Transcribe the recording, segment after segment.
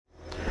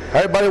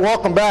Everybody,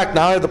 welcome back.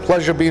 Now I have the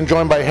pleasure of being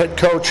joined by head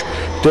coach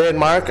Dan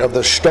Mark of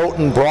the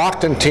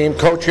Stoughton-Brockton team.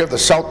 Coach, you have the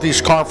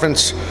Southeast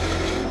Conference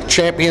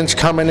champions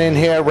coming in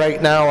here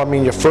right now. I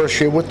mean, your first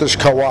year with this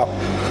co-op.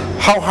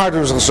 How hard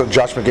was this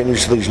adjustment getting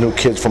used to these new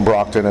kids from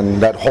Brockton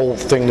and that whole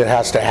thing that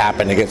has to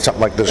happen to get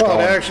something like this going?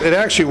 It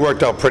actually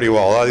worked out pretty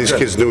well. A lot of these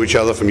kids knew each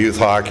other from youth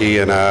hockey,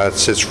 and it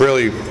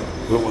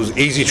was an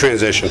easy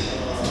transition.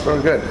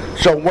 Very good.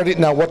 So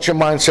what's your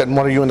mindset, and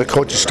what are you and the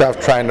coaching staff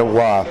trying to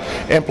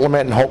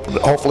implement and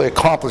hopefully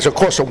accomplish? Of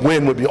course, a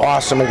win would be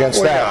awesome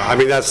against that. Yeah, I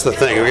mean, that's the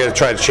thing. We're going to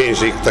try to change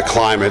the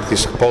climate.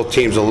 Both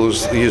teams are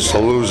used to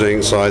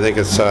losing, so I think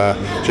it's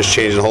just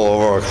changing the whole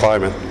overall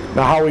climate.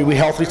 Now, how are we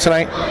healthy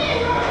tonight?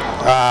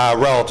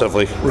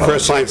 Relatively.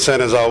 First line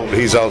center's out.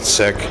 He's out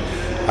sick.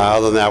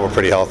 Other than that, we're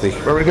pretty healthy.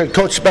 Very good.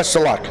 Coach, best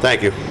of luck.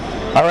 Thank you.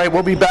 All right,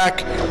 we'll be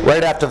back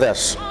right after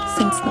this.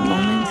 Since the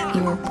moment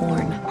you were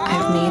born,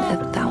 I've made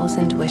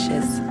 1,000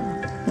 wishes.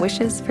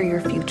 Wishes for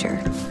your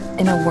future.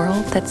 In a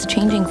world that's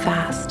changing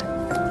fast.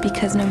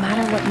 Because no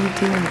matter what you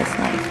do in this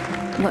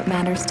life, what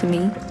matters to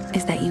me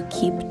is that you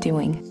keep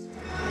doing.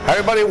 Hi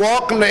everybody,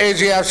 welcome to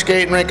AZF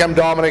Skating Rink. I'm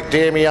Dominic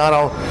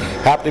Damiano.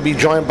 Happy to be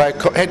joined by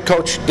head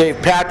coach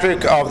Dave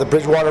Patrick of the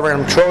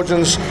Bridgewater-Raynham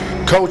Trojans.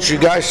 Coach, you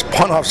guys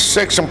spun off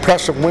 6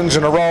 impressive wins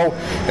in a row,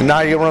 and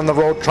now you're on the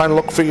road trying to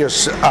look for your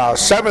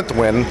 7th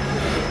win.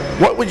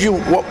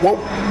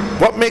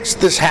 What makes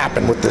this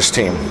happen with this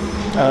team?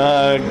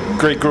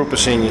 Great group of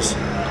seniors.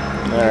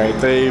 All right,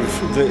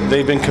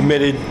 they've been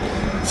committed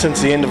since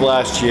the end of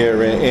last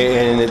year,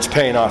 and it's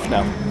paying off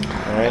now.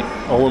 All right,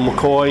 Owen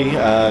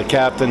McCoy,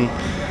 captain.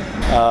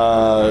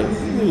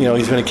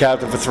 He's been a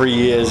captain for 3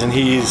 years, and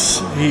he's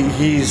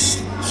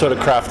sort of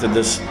crafted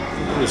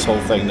this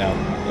whole thing now,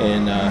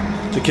 and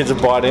the kids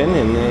have bought in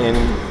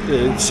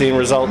and seeing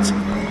results.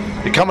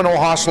 You come into a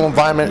hostile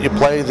environment, you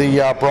play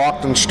the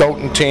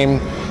Brockton-Stoughton team,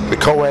 the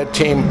co-ed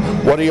team.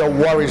 What are your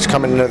worries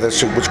coming into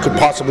this, which could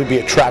possibly be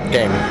a trap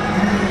game?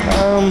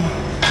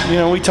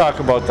 We talk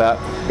about that,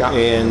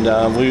 and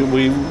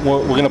we're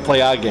going to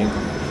play our game,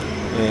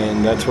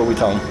 and that's what we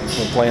tell them.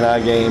 We're playing our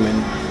game,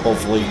 and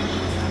hopefully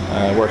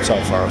it works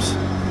out for us.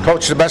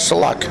 Coach, the best of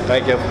luck.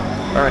 Thank you.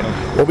 All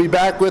right. We'll be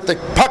back with the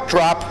puck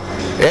drop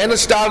and the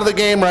start of the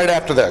game right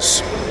after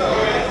this.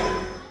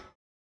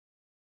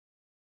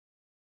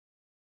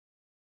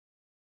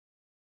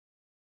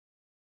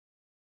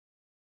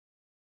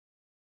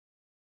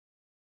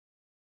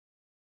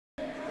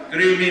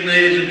 Good evening,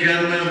 ladies and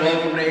gentlemen.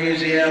 Welcome to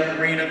AZF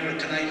Arena for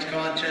tonight's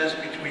contest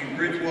between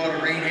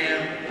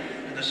Bridgewater-Raynham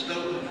and the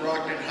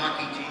Stoughton-Brockton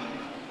hockey team.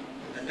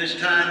 At this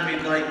time,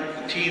 we'd like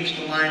the teams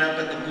to line up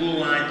at the blue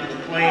line for the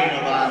playing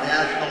of our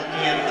national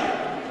anthem.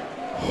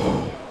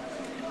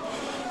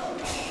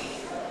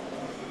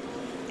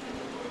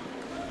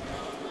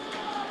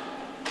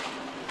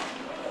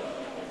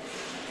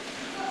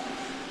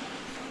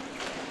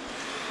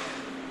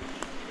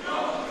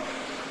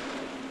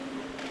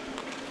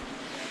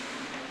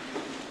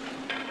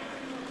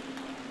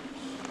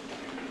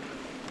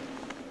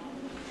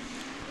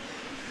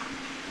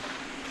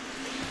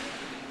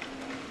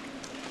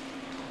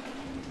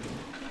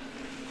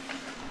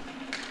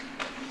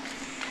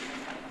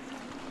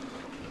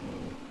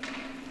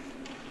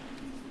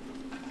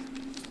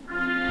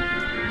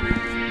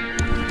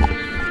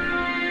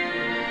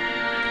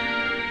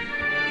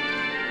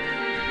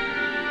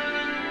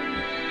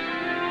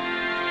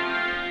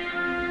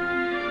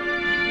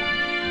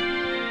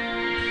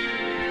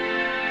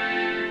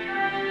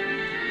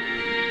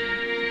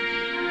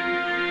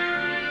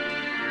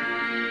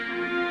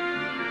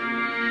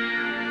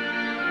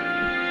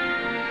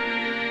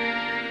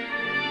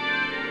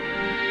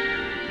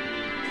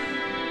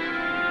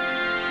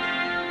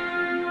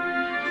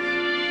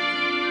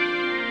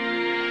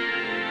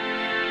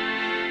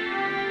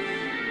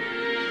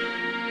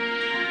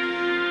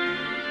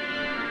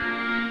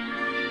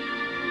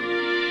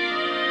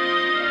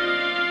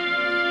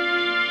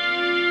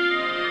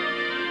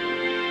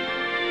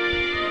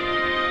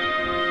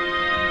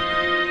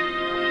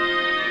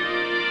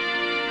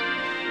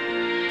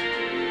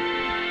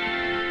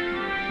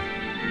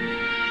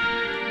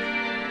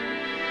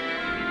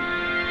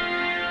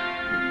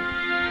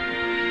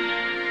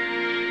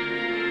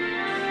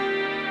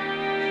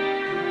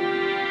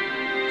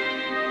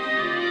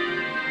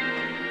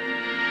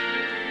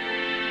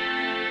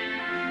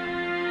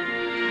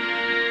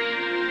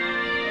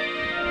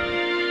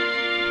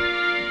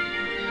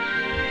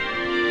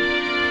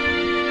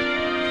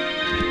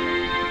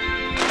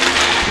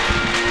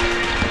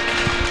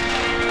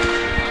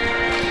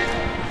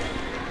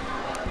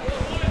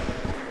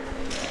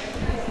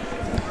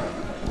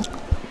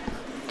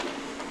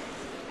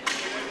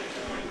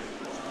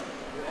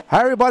 Hi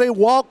everybody,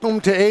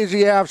 welcome to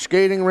AZF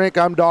Skating Rink.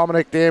 I'm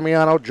Dominic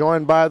Damiano,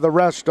 joined by the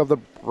rest of the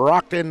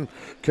Brockton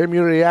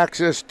Community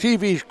Access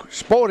TV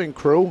sporting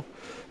crew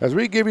as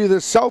we give you the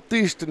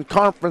Southeastern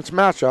Conference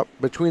matchup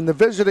between the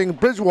visiting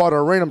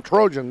Bridgewater-Raynham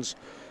Trojans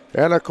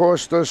and, of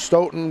course, the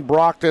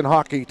Stoughton-Brockton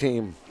hockey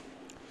team.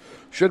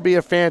 Should be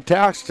a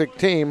fantastic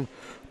team.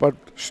 But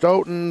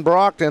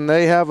Stoughton-Brockton,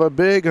 they have a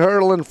big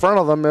hurdle in front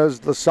of them as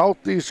the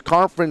Southeast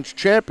Conference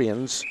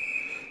champions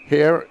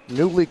here,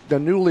 the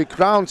newly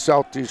crowned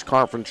Southeast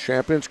Conference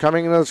champions,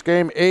 coming into this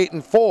game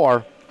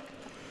 8-4.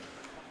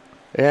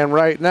 And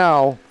right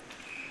now,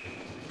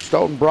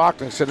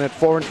 Stoughton-Brockton sitting at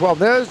 4-12.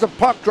 There's the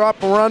puck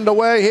drop, and we're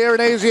underway here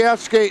in AZF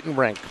skating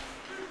rink.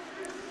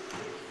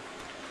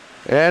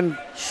 And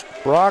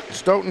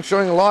Stoughton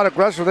showing a lot of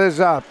aggressive. There's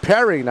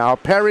Perry now.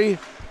 Perry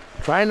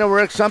trying to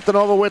work something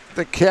over with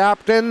the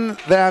captain.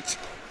 That's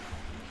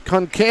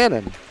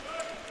Concannon.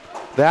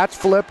 That's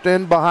flipped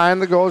in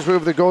behind the goals.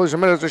 The goalies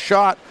admitted a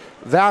shot.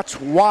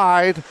 That's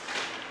wide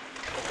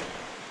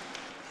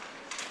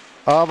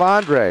of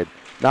Andrade.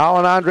 Now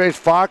in Andre's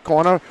far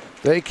corner,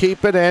 they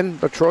keep it in.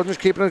 The Trojans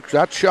keep it in.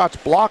 That shot's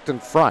blocked in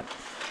front.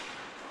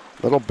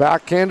 Little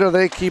backhander,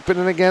 they keep it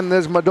in again.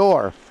 There's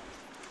Mador.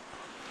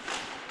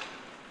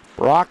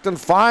 Brockton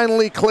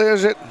finally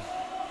clears it.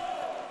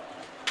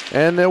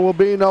 And there will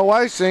be no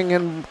icing,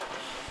 and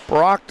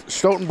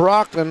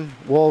Stoughton-Brockton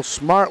will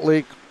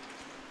smartly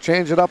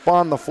change it up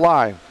on the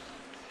fly.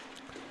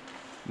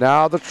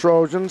 Now the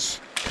Trojans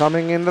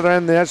coming into there,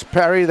 and there's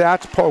Perry.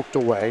 That's poked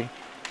away.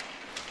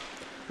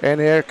 And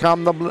here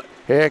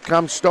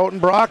comes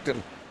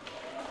Stoughton-Brockton.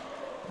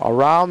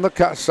 Around the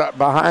cut,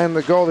 behind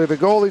the goalie. The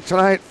goalie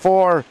tonight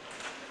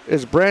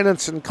is Brandon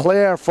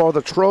Sinclair for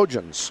the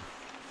Trojans.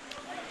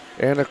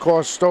 And of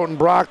course,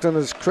 Stoughton-Brockton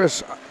is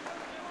Chris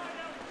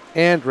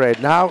Andrade.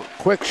 Now,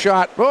 quick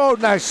shot. Oh,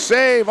 nice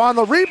save on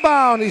the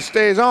rebound. He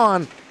stays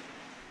on.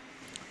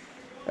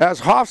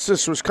 As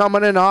Hofstas was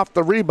coming in off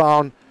the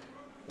rebound,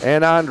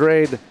 and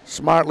Andrade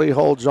smartly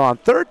holds on.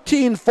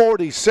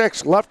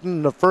 13:46 left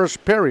in the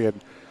first period.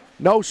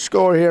 No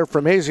score here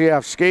from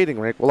AZF Skating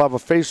Rink. We'll have a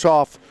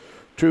face-off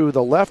to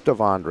the left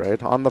of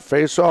Andrade. On the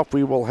face-off,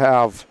 we will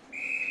have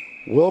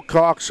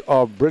Wilcox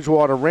of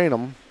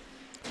Bridgewater-Raynham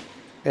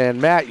and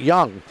Matt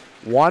Young.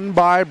 Won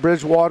by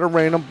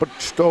Bridgewater-Raynham, but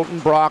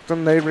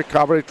Stoughton-Brockton, they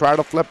recover. They try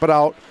to flip it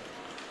out.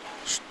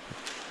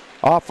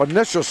 Off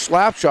initial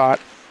slap shot.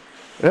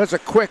 There's a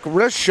quick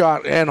wrist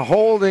shot, and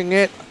holding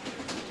it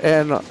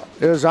and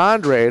is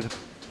Andrade.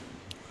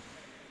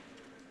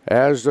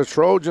 As the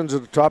Trojans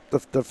at the top, the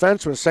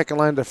defenseman, second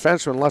line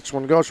defenseman, lets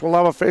one go. So we'll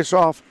have a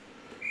face-off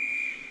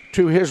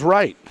to his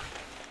right.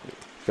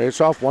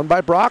 Face-off won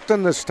by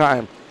Brockton this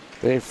time.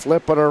 They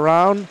flip it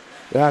around.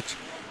 That's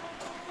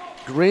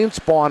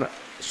Greenspoon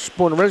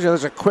originally.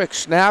 There's a quick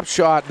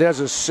snapshot.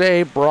 There's a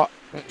save.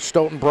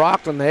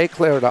 Stoughton-Brockton, they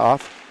clear it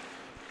off.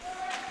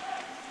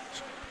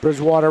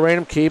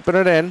 Bridgewater-Raynham keeping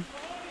it in.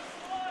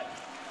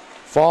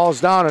 Falls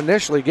down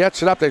initially,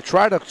 gets it up. They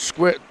try to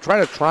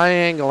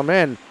triangle him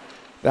in.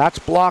 That's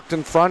blocked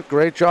in front.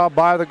 Great job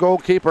by the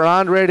goalkeeper.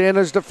 Andrade and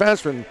his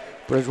defenseman.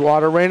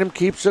 Bridgewater-Raynham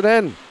keeps it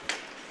in.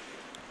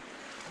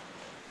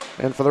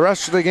 And for the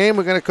rest of the game,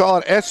 we're going to call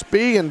it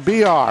SB and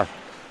BR.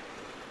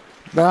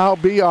 Now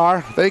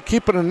BR, they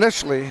keep it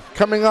initially.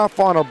 Coming off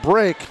on a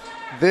break,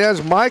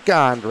 there's Mike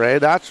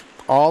Andrade. That's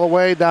all the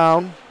way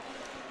down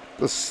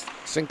to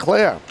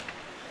Sinclair.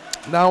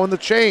 Now in the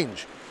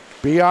change,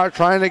 BR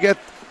trying to get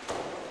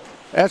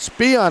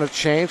SB on a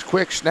change.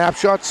 Quick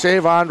snapshot,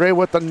 save Andrade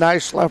with a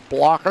nice left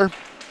blocker.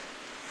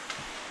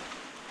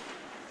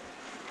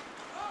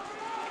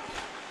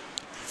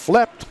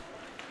 Flipped,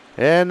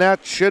 and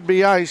that should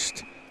be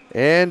iced,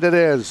 and it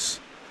is.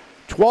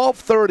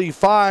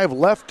 12:35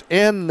 left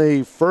in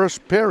the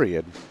first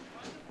period.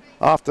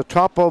 Off the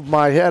top of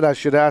my head, I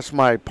should ask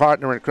my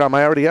partner in crime.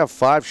 I already have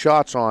 5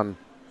 shots on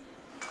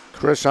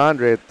Chris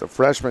Andrade, the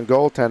freshman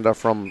goaltender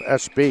from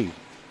SB.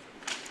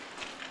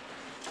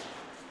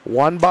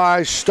 Won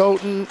by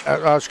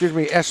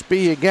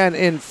SB again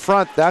in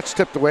front. That's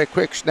tipped away.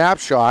 Quick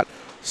snapshot.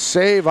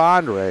 Save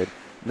Andrade.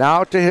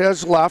 Now to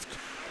his left.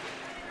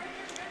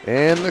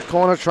 In the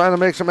corner trying to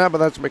make some happen.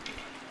 That's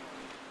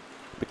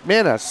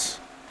McManus.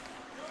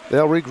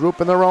 They'll regroup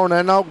in their own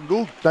end. Now,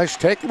 nice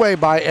takeaway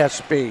by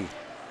SB.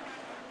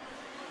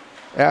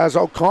 As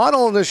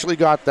O'Connell initially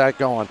got that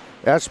going.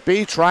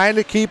 SB trying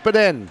to keep it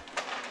in.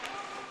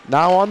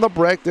 Now on the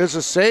break, there's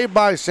a save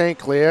by St.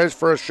 Clair's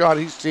for a shot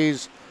he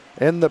sees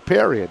in the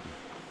period.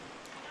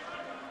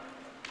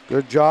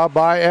 Good job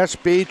by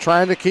SB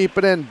trying to keep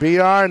it in.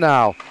 BR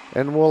now,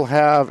 and we'll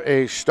have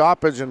a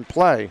stoppage in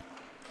play.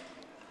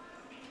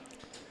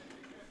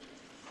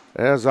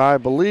 As I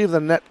believe the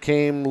net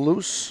came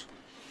loose.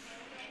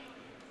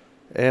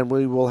 And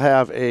we will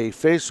have a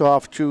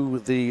face-off to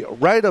the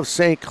right of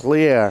St.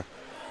 Clair.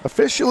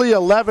 Officially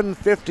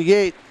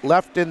 11:58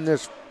 left in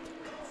this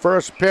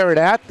first period.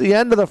 At the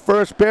end of the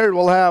first period,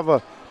 we'll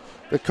have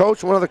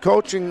Coach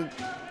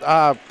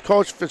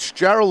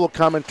Fitzgerald will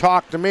come and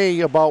talk to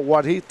me about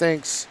what he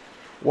thinks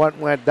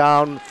went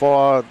down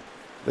for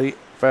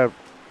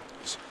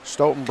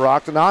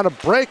Stoughton-Brockton. On a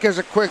break is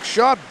a quick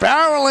shot.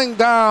 Barreling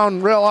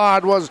down real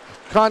hard was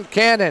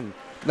Concannon.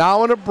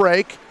 Now in a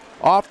break.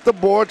 Off the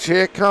boards,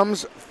 here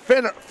comes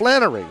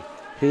Flannery.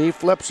 He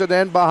flips it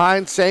in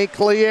behind St.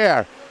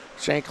 Clair.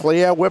 St.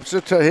 Clair whips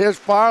it to his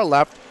far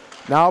left.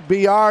 Now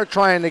BR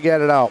trying to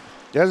get it out.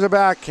 There's a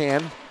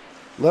backhand.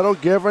 Little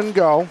give and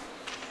go.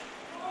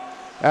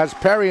 As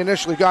Perry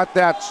initially got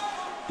that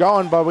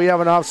going, but we have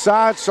an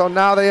offside, so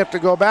now they have to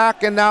go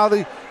back, and now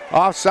the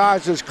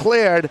offsides is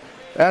cleared.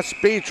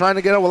 SB trying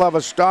to get it. We'll have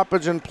a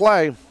stoppage in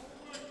play.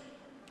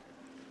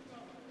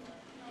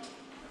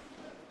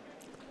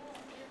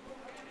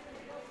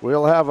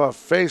 We'll have a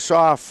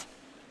face-off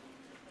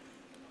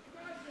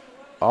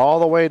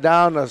all the way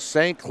down to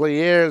St.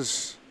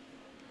 Clair's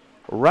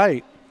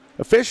right.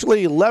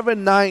 Officially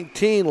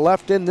 11:19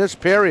 left in this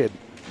period.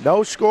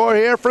 No score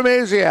here from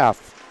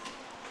AZF.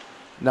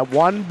 Now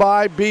won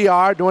by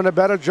BR, doing a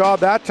better job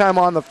that time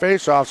on the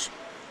face-offs.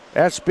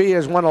 SB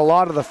has won a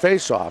lot of the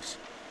face-offs.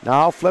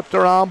 Now flipped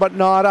around but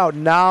not out.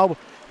 Now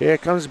here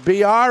comes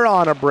BR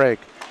on a break.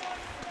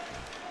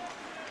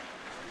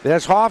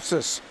 There's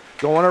Hofsis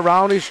going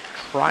around. He's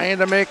trying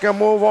to make a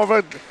move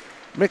over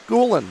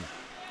McGoulin.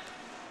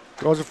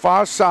 Goes the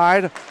far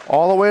side,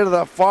 all the way to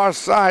the far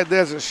side.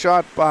 There's a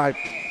shot by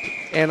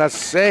and a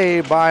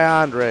save by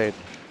Andrade.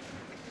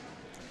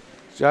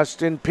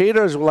 Justin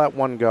Peters will let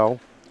one go.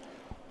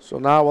 So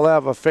now we'll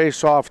have a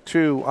face-off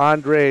to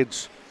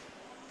Andrade's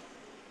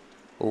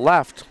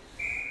left.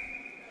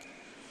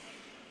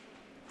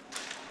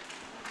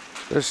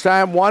 This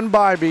time won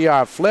by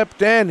BR.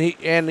 Flipped in,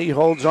 he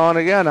holds on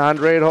again.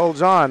 Andrade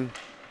holds on.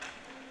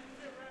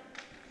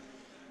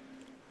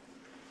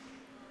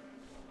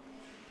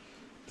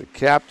 The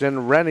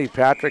captain, Rennie,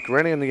 Patrick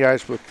Rennie, and the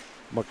guys with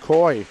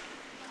McCoy.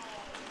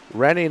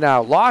 Rennie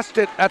now lost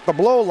it at the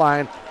blue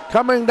line.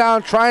 Coming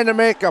down, trying to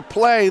make a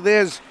play.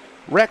 There's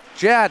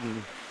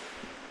Jaden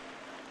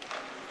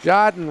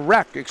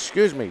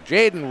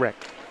Rick.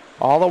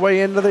 All the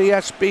way into the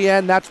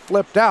SBN. That's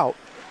flipped out.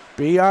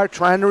 BR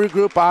trying to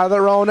regroup out of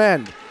their own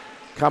end.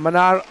 Coming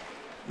out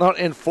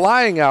and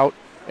flying out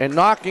and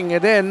knocking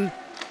it in.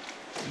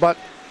 But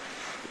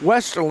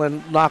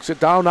Westerland knocks it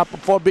down up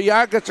before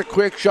BR gets a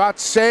quick shot.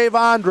 Save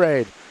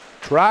Andrade.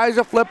 Tries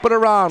to flip it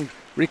around.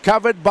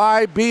 Recovered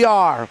by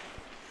BR.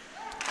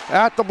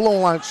 At the blue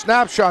line.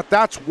 Snapshot,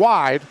 that's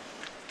wide.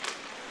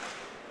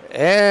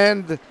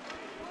 And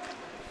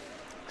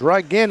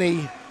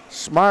Dragini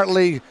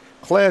smartly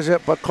clears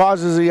it but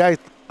causes the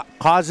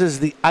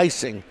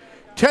icing.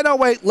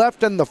 10:08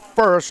 left in the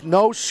first,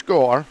 no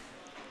score.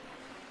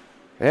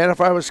 And if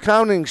I was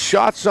counting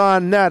shots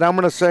on net, I'm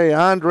going to say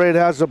Andrade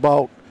has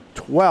about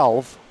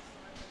 12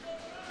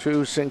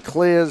 to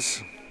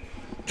Sinclair's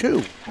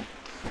 2.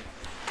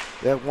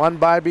 That one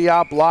by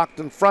BR blocked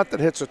in front that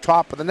hits the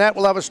top of the net.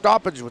 We'll have a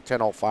stoppage with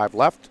 10:05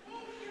 left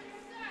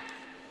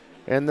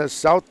in the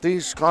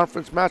Southeast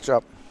Conference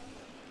matchup.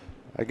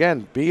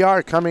 Again,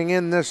 BR coming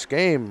in this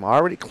game,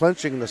 already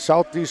clinching the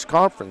Southeast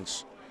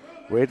Conference.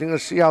 Waiting to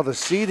see how the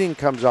seeding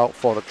comes out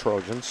for the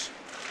Trojans.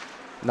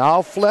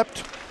 Now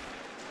flipped.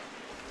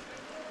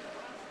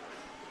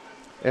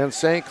 And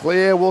St.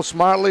 Clair will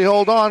smartly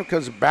hold on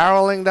because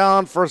barreling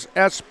down for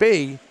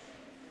SB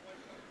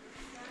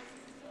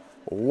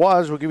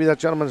we'll give you that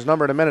gentleman's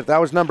number in a minute.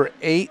 That was number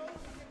 8.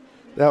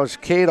 That was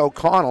Cade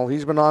O'Connell.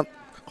 He's been on,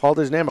 called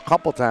his name a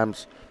couple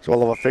times. So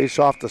we'll have a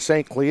face-off to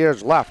St.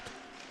 Clair's left.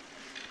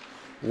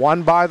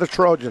 Won by the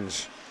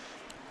Trojans.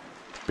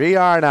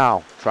 BR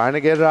now trying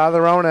to get it out of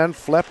their own end.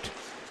 Flipped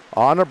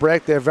on a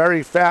break. They're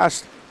very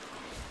fast.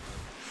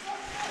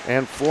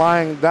 And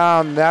flying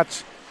down,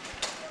 that's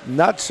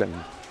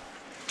Knudsen.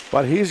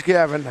 But he's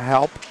given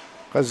help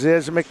because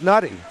there's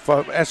McNutty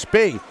for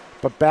SB.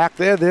 But back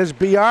there's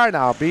BR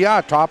now.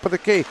 BR, top of the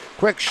key.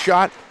 Quick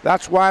shot.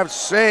 That's why I've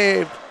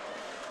saved.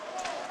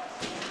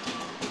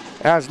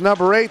 As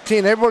number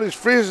 18, everybody's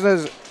freezing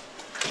as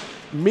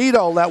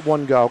Camito let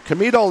one go.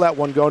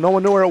 No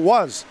one knew where it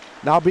was.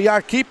 Now BR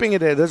keeping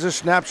it in. There's a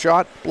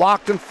snapshot.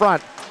 Blocked in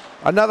front.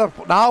 Another,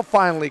 now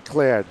finally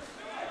cleared.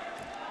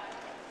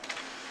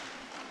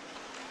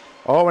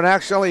 Oh, and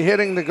accidentally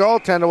hitting the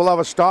goaltender. We'll have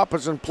a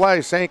stoppage in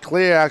play. St.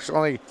 Clair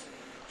accidentally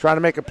trying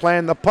to make a play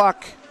in the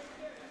puck.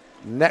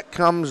 Net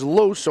comes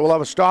loose, so we'll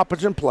have a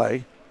stoppage in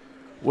play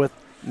with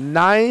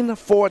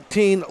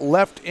 9:14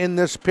 left in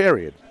this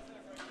period.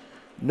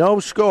 No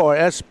score.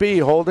 SB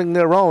holding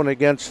their own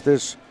against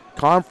this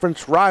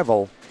conference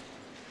rival,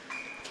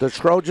 the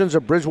Trojans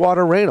of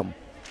Bridgewater-Raynham.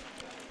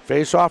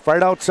 Face off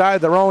right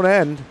outside their own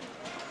end.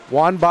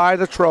 Won by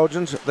the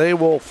Trojans. They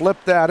will flip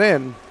that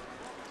in.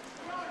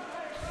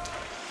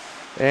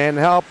 And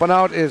helping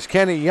out is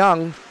Kenny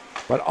Young,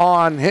 but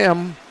on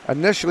him,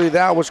 initially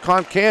that was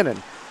Concannon.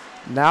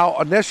 Now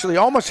initially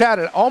almost had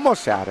it.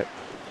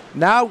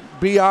 Now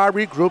BR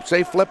regroups.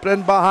 They flip it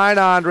in behind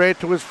Andre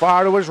to his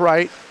far to his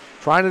right.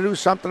 Trying to do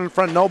something in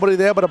front. Nobody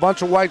there but a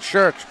bunch of white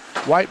shirts.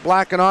 White,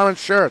 black, and orange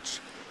shirts.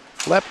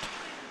 Flipped.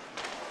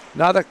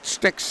 Another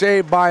stick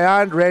save by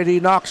Andre. He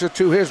knocks it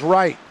to his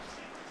right.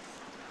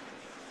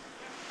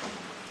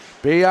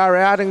 BR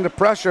adding the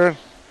pressure.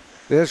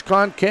 There's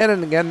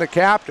Concannon again, the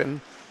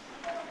captain.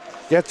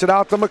 Gets it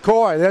out to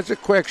McCoy. There's a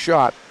quick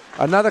shot.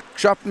 Another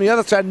shot from the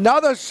other side.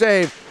 Another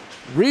save.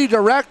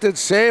 Redirected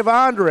save,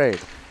 Andre.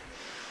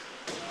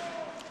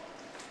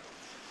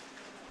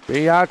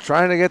 BR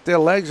trying to get their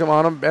legs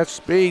on him.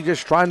 SB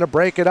just trying to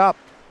break it up.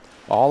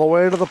 all the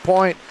way to the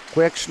point.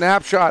 Quick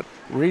snapshot,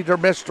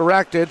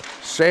 misdirected,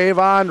 save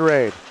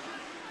Andrade.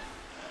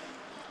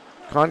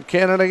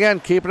 Concannon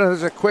again, keeping it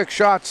as a quick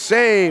shot,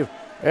 save,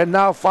 and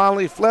now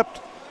finally flipped.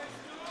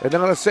 And they're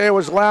going to say it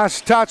was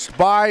last touched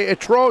by a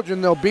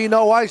Trojan. There'll be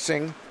no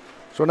icing.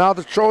 So now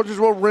the Trojans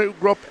will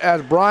regroup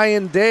as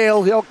Brian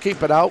Dale. He'll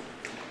keep it out.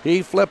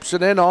 He flips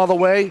it in all the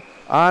way.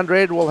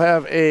 Andrade will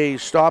have a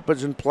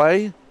stoppage in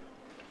play.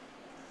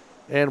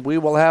 And we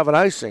will have an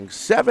icing.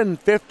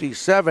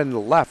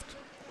 7:57 left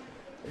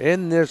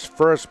in this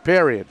first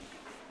period.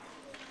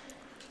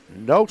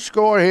 No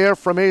score here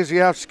from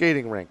AZF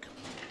Skating Rink.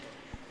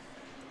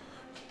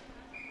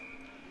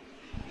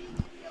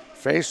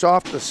 Face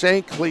off to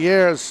St.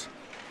 Clair's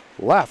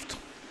left.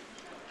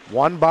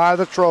 Won by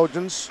the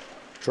Trojans.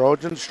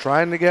 Trojans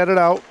trying to get it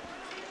out.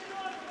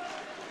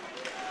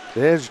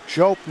 There's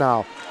Jope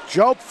now.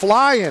 Jope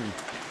flying.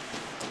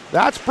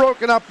 That's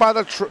broken up by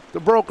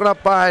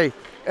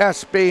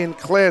SB and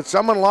cleared.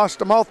 Someone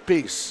lost a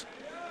mouthpiece.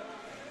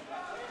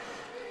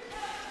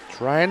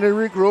 Trying to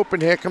regroup,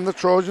 and here come the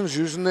Trojans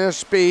using their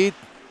speed.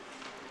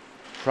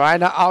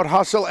 Trying to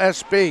out-hustle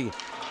SB.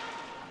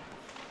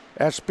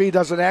 SB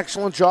does an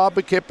excellent job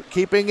of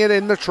keeping it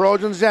in the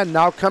Trojans' end.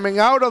 Now coming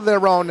out of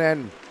their own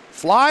end.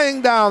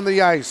 Flying down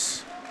the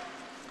ice.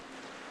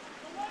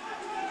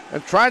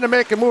 And trying to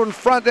make a move in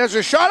front. There's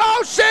a shot.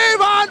 Oh,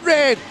 save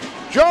Andrade!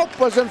 Jope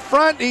was in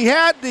front. He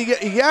had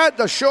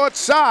the short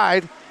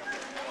side.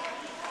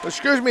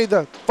 Excuse me,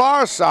 the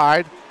far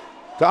side.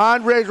 To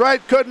Andrade's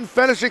right. Couldn't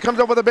finish. He comes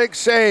up with a big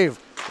save.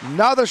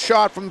 Another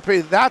shot from the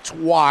P. That's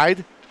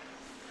wide.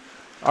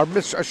 Or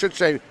I should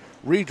say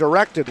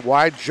redirected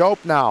wide.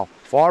 Jope now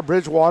for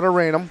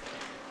Bridgewater-Raynham.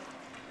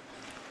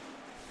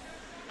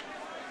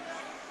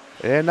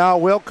 And now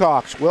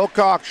Wilcox.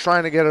 Wilcox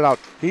trying to get it out.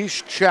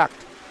 He's checked.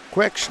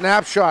 Quick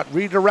snapshot,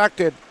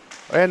 redirected,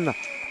 and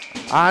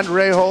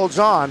Andre holds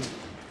on.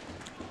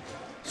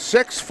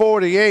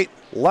 6:48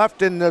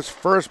 left in this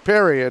first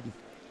period.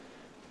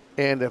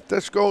 And if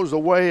this goes the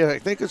way I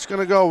think it's going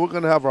to go, we're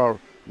going to have our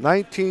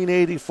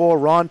 1984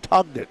 Ron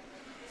Tugnet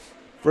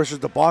versus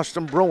the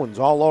Boston Bruins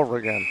all over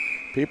again.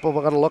 People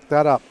are going to look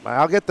that up.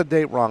 I'll get the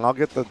date wrong. I'll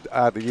get the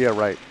year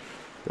right.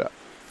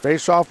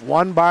 Face-off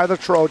won by the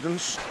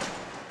Trojans.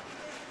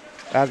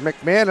 As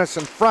McManus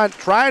in front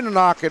trying to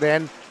knock it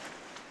in.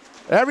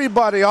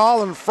 Everybody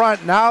all in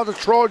front. Now the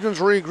Trojans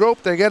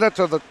regroup. They get it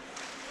to the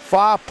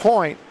far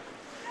point.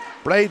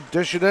 Blade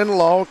dish it in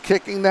low.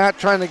 Kicking that,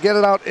 trying to get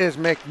it out is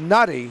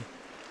McNutty.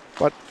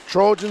 But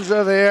Trojans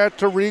are there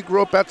to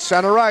regroup at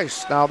center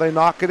ice. Now they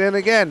knock it in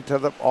again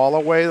to all the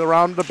way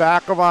around the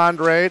back of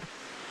Andrade.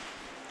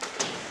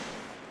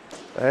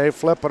 They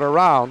flip it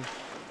around.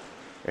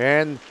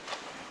 And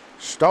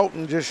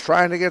Stoughton just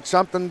trying to get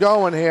something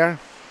going here.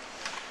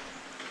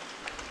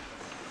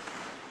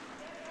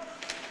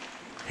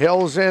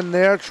 Hill's in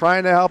there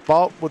trying to help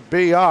out with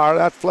BR.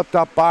 That flipped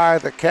up by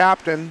the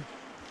captain.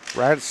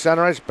 Right at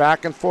center ice,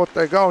 back and forth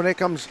they go. And here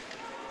comes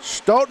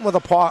Stoughton with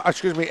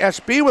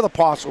SB with a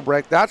parcel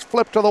break. That's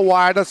flipped to the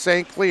wide of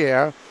St.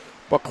 Clair.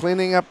 But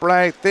cleaning up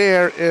right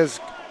there is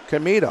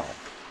Camito.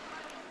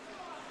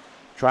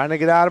 Trying to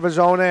get out of his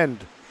own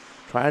end.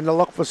 Trying to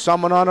look for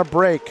someone on a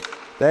break.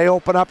 They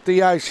open up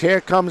the ice.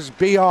 Here comes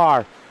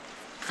BR.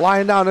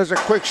 Flying down. There's a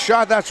quick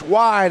shot. That's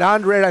wide.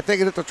 Andrade, I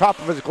think, is at the top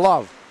of his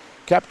glove.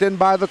 Kept in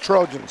by the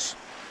Trojans.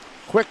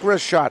 Quick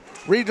wrist shot.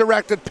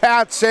 Redirected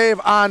pad save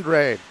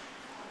Andrade.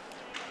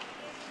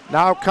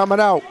 Now coming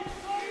out.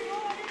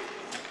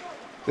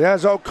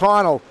 There's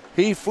O'Connell.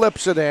 He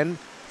flips it in.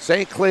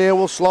 St. Clair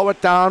will slow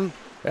it down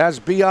as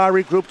BR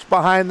regroups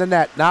behind the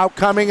net. Now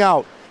coming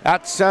out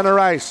at center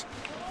ice.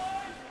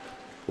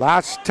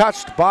 Last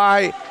touched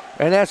by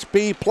an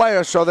SB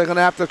player, so they're going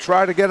to have to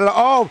try to get it.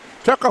 Oh,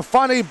 took a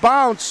funny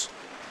bounce.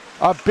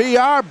 A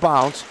BR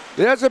bounce.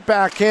 There's a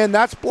backhand.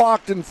 That's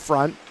blocked in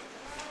front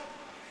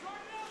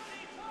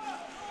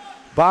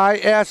by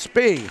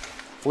SB.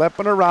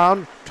 Flipping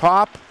around.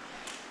 Top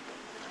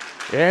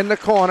in the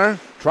corner.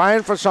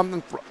 Trying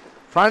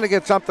to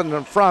get something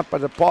in front,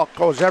 but the ball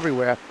goes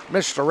everywhere.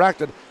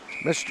 Misdirected.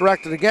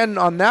 Misdirected again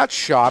on that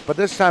shot, but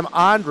this time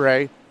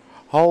Andre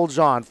holds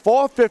on.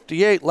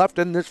 4:58 left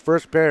in this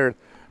first period.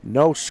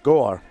 No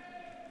score.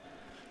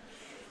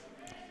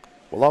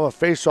 We'll have a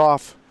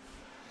face-off.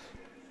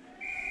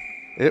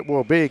 It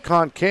will be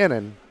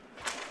Concannon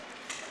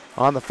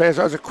on the face.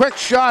 That was a quick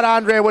shot.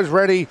 Andre was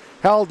ready.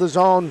 Held his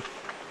own.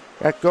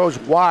 That goes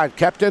wide.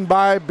 Kept in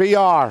by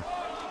BR.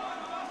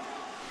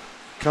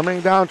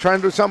 Coming down, trying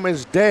to do something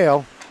is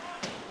Dale.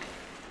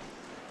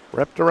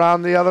 Ripped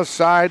around the other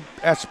side.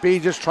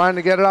 SB just trying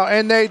to get it out,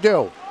 and they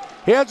do.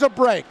 Here's a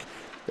break.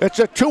 It's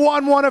a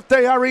 2-on-1 if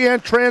they hurry in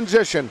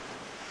transition.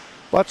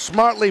 But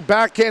smartly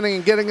backhanding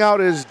and getting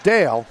out is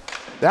Dale.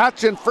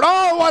 That's in front.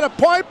 Oh, what a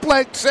point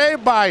blank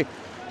save by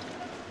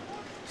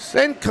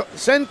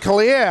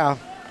Sinclair.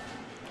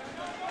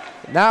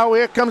 Now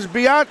here comes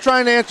BR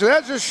trying to answer.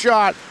 There's a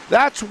shot.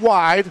 That's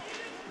wide.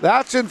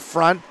 That's in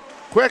front.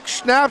 Quick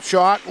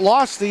snapshot.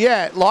 Lost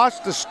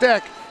the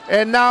stick.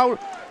 And now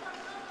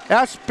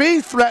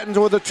SB threatens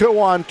with a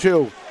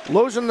 2-on-2.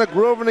 Losing the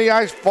groove in the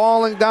ice,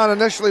 falling down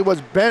initially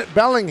was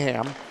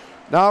Bellingham.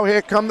 Now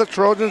here come the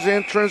Trojans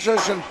in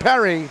transition.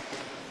 Perry.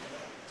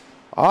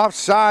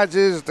 Offsides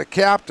is the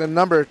captain,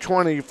 number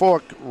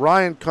 24,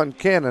 Ryan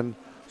Concannon.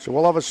 So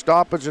we'll have a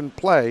stoppage in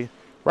play.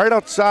 Right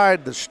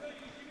outside the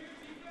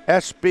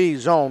SB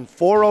zone.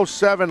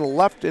 4:07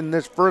 left in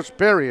this first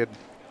period.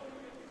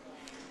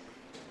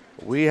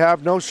 We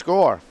have no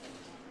score.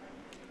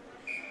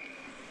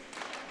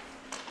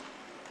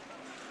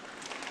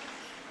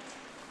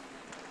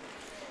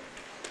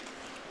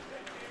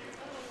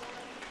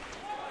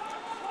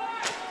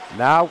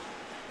 Now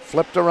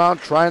flipped around,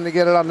 trying to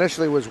get it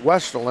initially was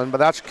Westerland, but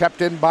that's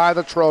kept in by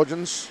the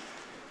Trojans.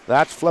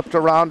 That's flipped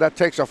around. That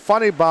takes a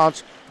funny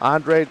bounce.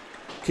 Andre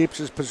keeps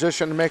his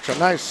position and makes a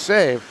nice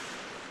save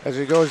as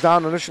he goes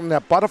down initially in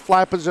that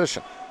butterfly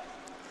position.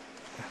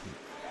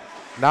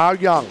 Now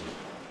Young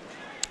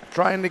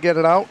trying to get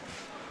it out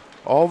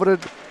over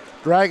to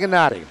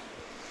Dragonati.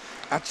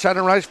 At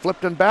center ice,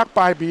 flipped and back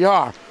by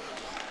BR.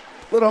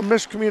 Little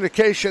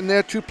miscommunication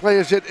there. Two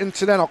players hit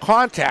incidental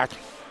contact.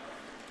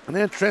 And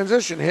then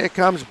transition, here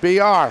comes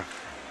BR.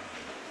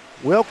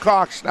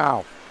 Wilcox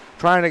now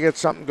trying to get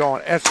something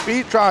going.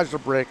 SB tries to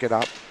break it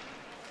up.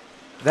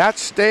 That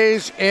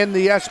stays in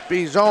the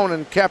SB zone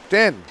and kept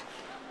in.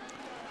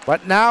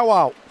 But now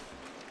out.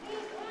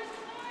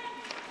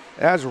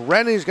 As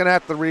Rennie's going to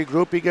have to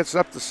regroup, he gets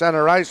up to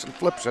center ice and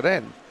flips it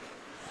in.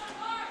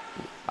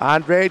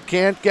 Andrade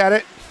can't get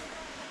it.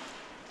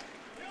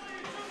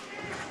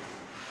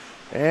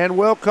 And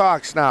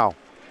Wilcox now.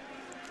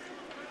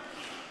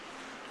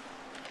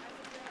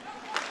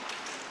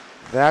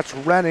 That's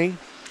Rennie.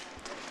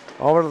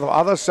 Over to the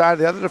other side,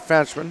 the other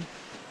defenseman.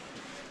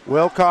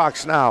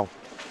 Wilcox now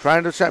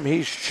trying to do something.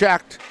 He's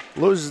checked,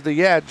 loses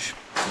the edge.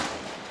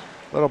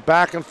 Little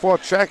back and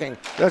forth checking.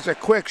 There's a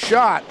quick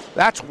shot.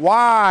 That's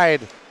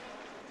wide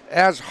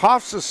as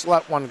Hofstas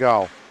let one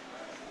go.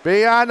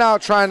 BI now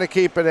trying to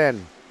keep it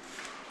in.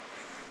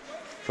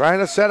 Trying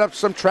to set up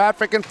some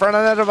traffic in front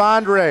of that of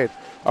Andrade.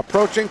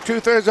 Approaching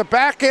 2/3, a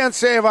backhand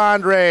save,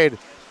 Andrade.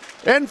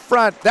 In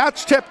front,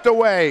 that's tipped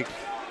away.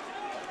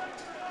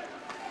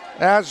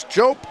 As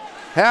Jope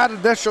had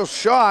initial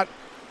shot,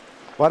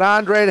 but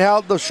Andrade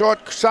held the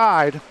short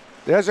side.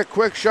 There's a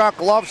quick shot,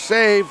 glove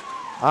save.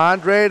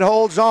 Andrade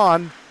holds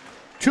on.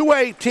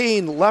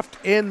 2:18 left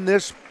in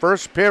this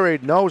first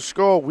period. No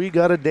score. We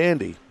got a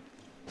dandy.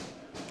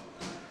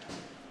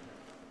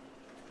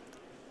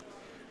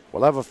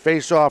 We'll have a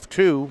face-off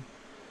too.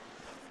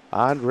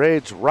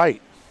 Andrade's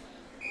right.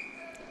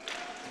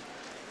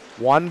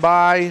 Won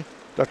by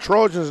the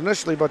Trojans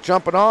initially, but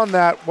jumping on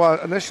that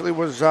initially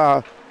was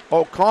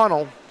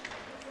O'Connell.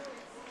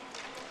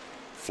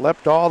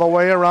 Flipped all the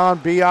way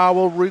around. BR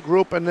will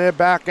regroup in their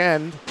back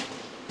end.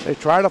 They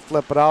try to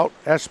flip it out.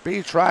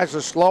 SB tries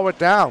to slow it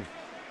down.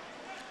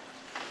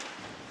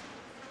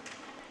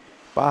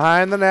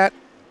 Behind the net.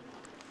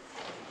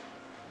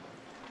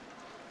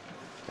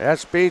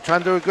 SB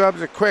trying to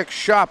grab a quick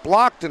shot.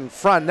 Blocked in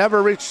front.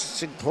 Never reached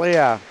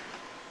Sinclair,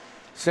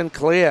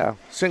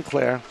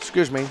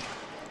 excuse me.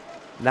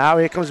 Now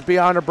here comes BR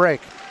on a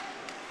break.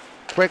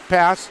 Quick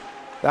pass.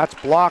 That's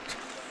blocked.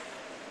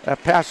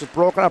 That pass is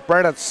broken up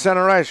right at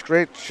center ice.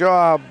 Great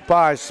job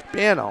by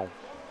Spano.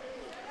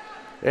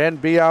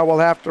 And BR will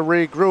have to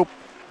regroup.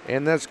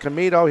 In this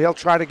Camito, he'll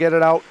try to get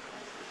it out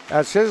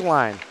as his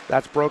line.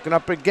 That's broken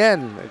up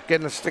again.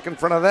 Getting a stick in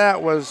front of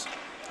that was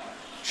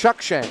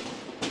Chuck Shank.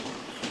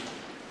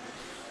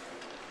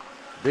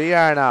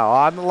 BR now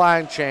on the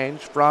line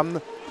change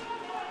from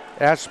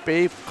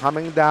SB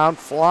coming down,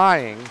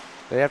 flying.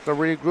 They have to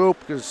regroup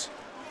because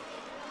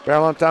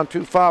barreling down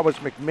too far was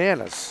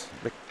McManus.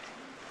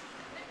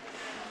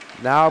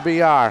 Now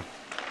BR.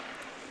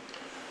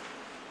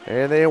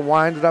 And they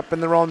wind it up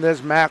in their own.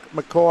 There's Mac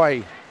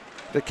McCoy,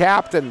 the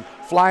captain,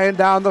 flying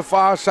down the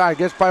far side.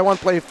 Gets by one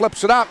play,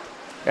 flips it up.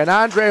 And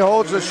Andre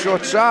holds the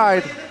short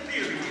side.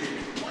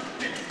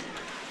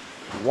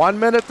 1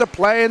 minute to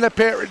play in the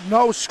period.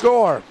 No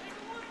score.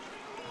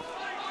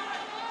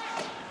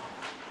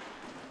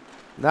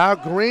 Now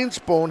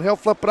Greenspoon, he'll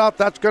flip it out.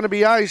 That's going to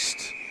be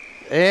iced.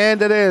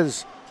 And it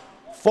is.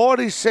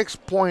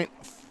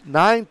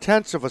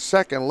 46.9 of a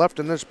second left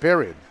in this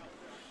period.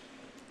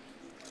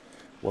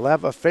 We'll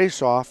have a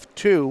face-off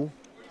to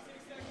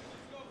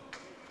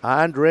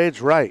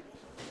Andrade's right.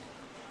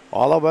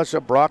 All of us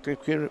at Brockton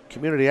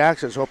Community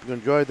Access hope you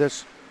enjoyed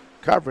this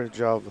coverage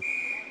of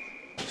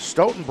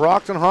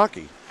Stoughton-Brockton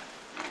hockey.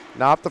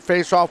 Now up the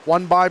face-off,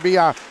 won by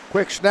BR.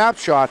 Quick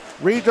snapshot,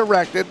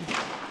 redirected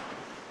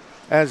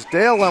as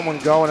Dale let one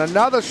go, and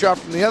another shot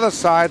from the other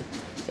side,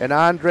 and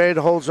Andrade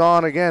holds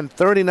on again,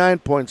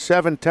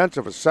 39.7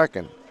 of a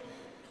second.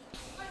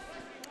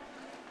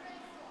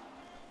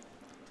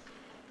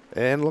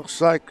 And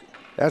looks like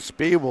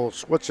SB will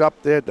switch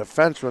up their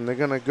defenseman. They're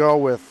going to go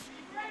with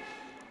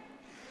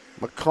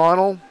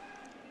McConnell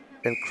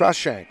and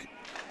Crushank.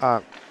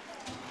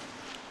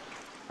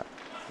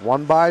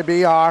 Won by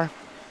BR.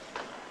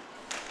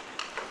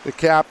 The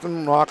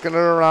captain rocking it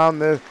around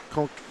the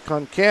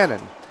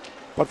Concannon.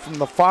 but from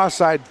the far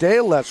side,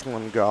 Dale lets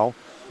one go,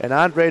 and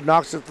Andre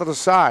knocks it to the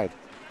side.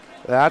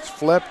 That's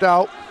flipped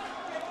out.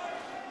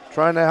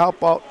 Trying to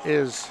help out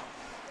is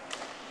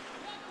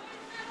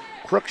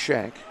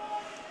Crookshank.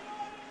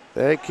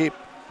 They keep,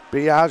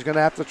 BR's going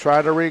to have to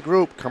try to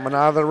regroup. Coming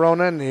out of their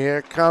own end,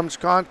 here comes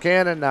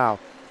Concannon now.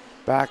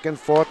 Back and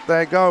forth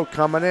they go.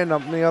 Coming in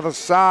on the other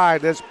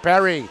side is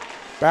Perry.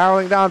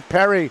 Barreling down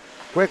Perry.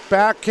 Quick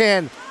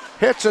backhand.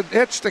 Hits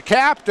the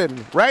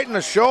captain right in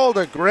the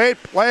shoulder.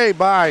 Great play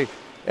by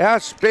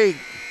SB.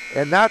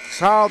 And that's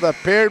how the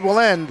period will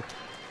end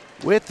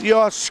with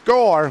your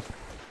score.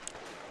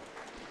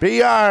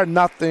 BR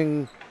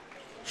nothing.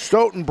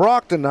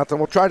 Stoughton-Brockton nothing.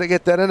 We'll try to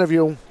get that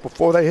interview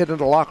before they head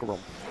into the locker room.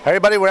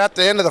 Everybody, we're at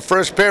the end of the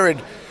first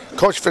period.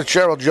 Coach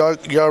Fitzgerald, you're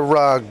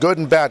good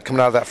and bad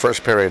coming out of that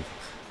first period.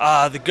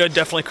 The good,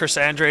 definitely Chris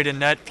Andrade in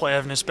net,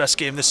 having his best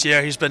game this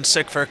year. He's been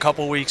sick for a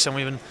couple weeks, and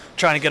we've been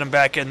trying to get him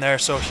back in there,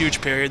 so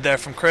huge period there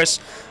from Chris.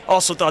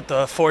 Also thought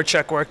the forward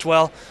check worked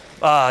well.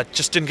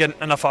 Just didn't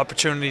get enough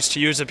opportunities to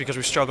use it because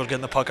we struggled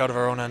getting the puck out of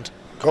our own end.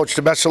 Coach,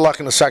 the best of luck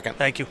in the second.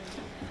 Thank you.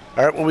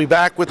 All right, we'll be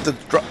back with the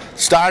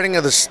start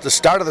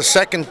of the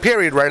second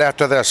period right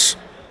after this.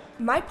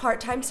 My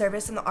part-time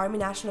service in the Army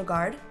National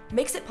Guard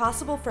makes it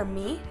possible for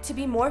me to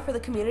be more for the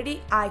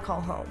community I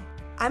call home.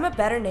 I'm a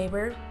better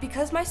neighbor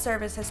because my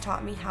service has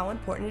taught me how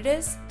important it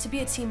is to be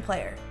a team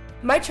player.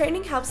 My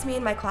training helps me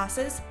in my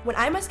classes when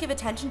I must give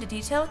attention to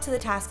detail to the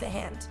task at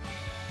hand.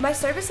 My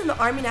service in the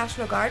Army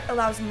National Guard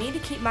allows me to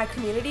keep my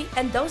community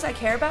and those I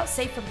care about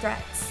safe from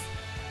threats.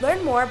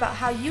 Learn more about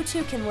how you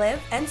too can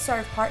live and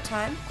serve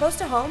part-time close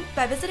to home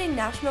by visiting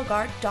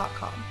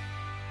nationalguard.com.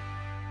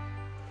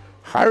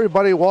 Hi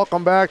everybody,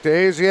 welcome back to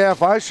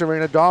AZF Ice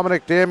Arena.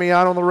 Dominic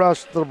Damiano and the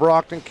rest of the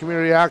Brockton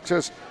Community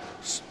Access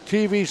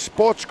TV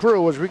sports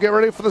crew as we get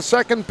ready for the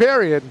second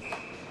period.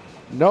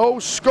 No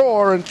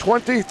score and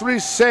 23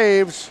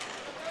 saves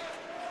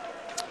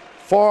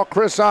for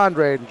Chris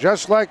Andrade.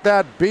 Just like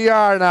that,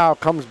 BR now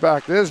comes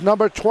back. There's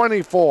number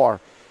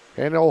 24,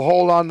 and he'll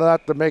hold on to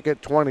that to make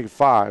it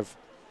 25.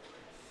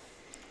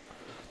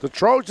 The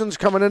Trojans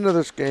coming into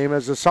this game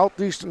as the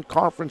Southeastern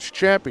Conference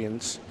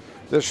champions.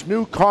 This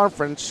new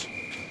conference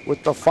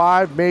with the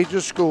 5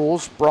 major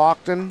schools,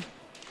 Brockton,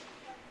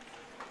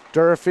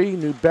 Durfee,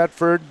 New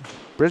Bedford,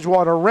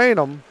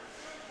 Bridgewater-Raynham,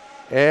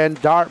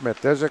 and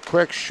Dartmouth. There's a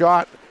quick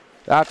shot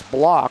that's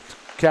blocked,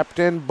 kept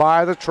in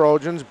by the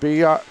Trojans.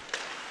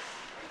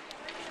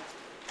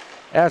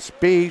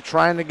 SB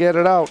trying to get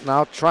it out.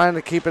 Now trying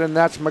to keep it in.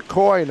 That's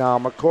McCoy now.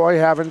 McCoy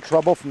having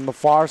trouble from the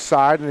far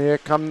side, and here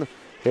comes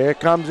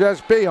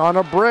SB on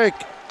a break.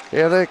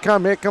 Here they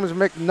come. Here comes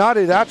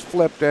McNutty. That's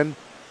flipped in.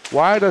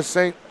 Wide of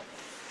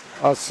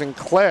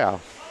Sinclair.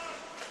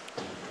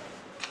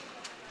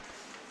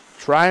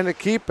 Trying to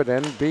keep it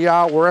in.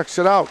 BR works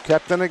it out.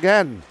 Kept in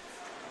again.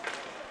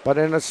 But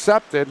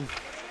intercepted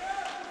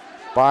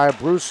by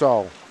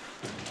Brousseau.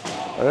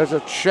 There's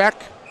a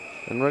check,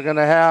 and we're going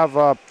to have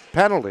a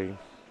penalty.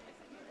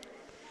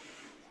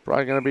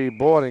 Probably going to be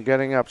Borden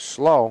getting up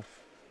slow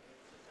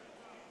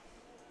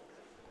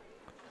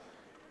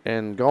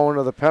and going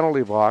to the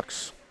penalty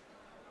box.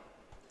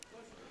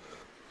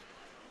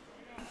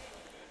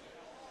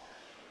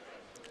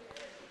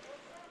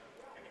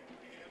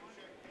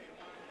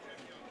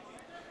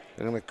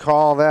 They're going to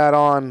call that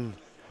on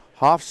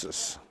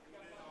Hofsis.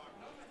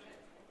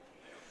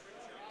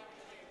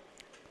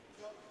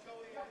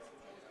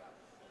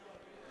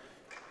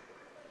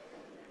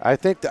 I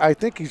think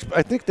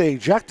they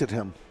ejected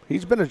him.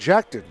 He's been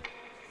ejected.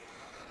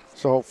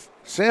 So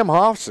Sam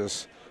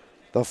Hofsis,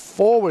 the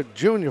forward,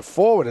 junior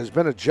forward, has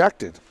been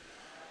ejected.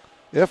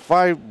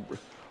 Or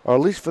at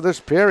least for this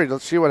period,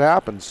 let's see what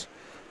happens.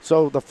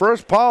 So the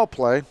first power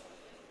play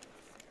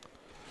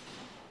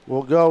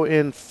will go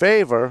in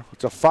favor.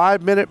 It's a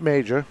 5-minute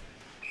major.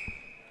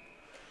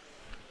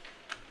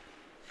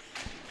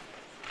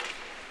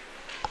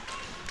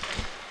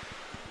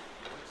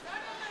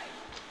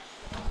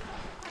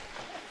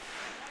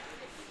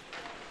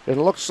 It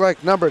looks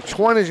like number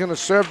 20 is going to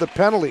serve the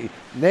penalty,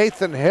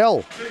 Nathan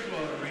Hill.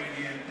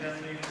 Bridgewater-Raynham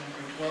penalty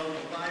number 12,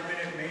 a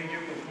 5-minute major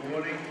for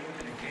boarding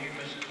and a game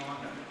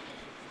misconduct.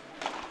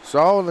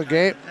 So the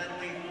game.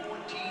 Penalty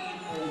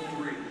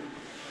 14-03.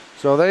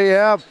 So they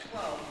have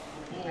 12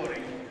 for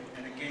boarding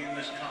and a game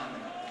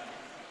misconduct.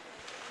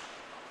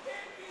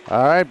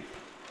 All right,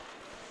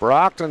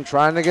 Brockton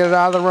trying to get it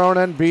out of their own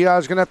end. BR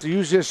is going to have to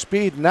use his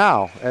speed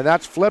now, and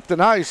that's flipped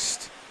and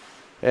iced.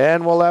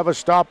 And we'll have a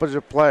stoppage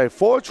of play.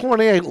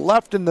 4:28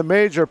 left in the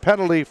major,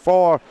 penalty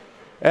for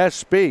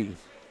SB.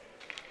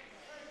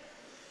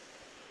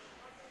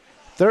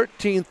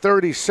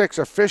 13:36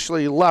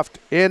 officially left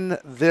in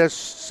this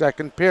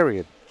second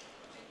period.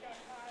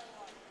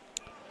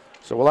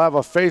 So we'll have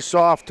a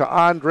face-off to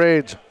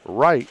Andrade's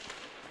right.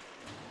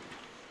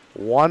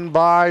 Won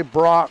by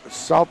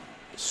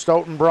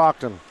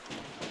Stoughton-Brockton.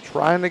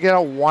 Trying to get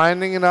a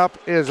winding it up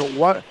is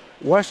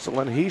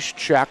Westerland. He's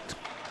checked.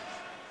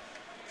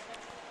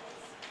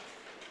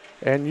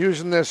 And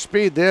using their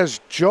speed,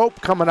 there's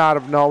Jope coming out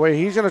of nowhere.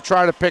 He's going to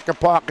try to pick a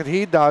pocket.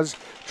 He does.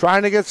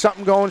 trying to get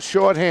something going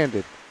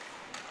short-handed.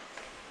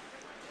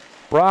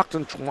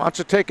 Brockton wants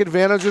to take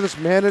advantage of this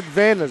man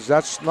advantage.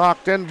 That's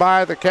knocked in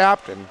by the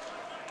captain.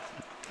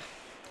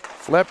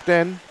 Flipped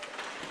in.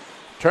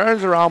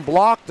 Turns around,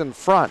 blocked in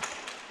front.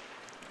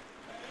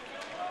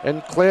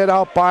 And cleared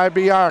out by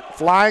BR.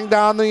 Flying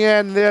down the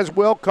end, there's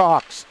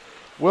Wilcox.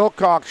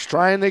 Wilcox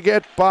trying to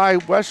get by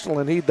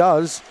Westerland. He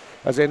does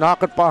as they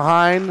knock it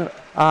behind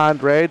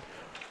Andre.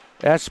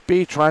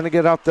 SB trying to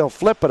get out. They'll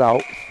flip it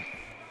out.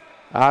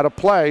 Out of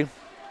play.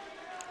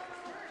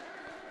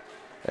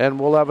 And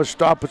we'll have a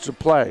stoppage of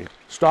play.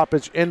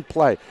 Stoppage in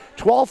play.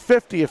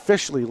 12:50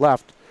 officially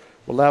left.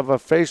 We'll have a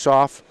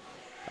face-off.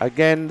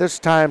 Again, this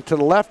time to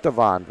the left of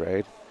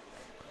Andre.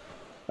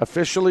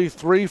 Officially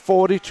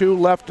 3:42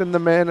 left in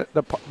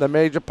the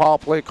major power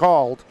play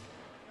called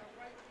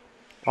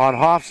on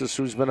Hofstas,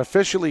 who's been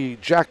officially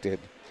ejected,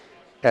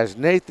 as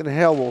Nathan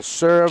Hill will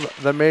serve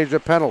the major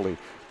penalty.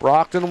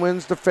 Brockton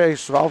wins the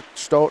face-off.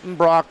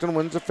 Stoughton-Brockton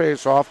wins the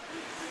face-off.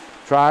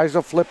 Tries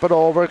to flip it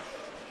over.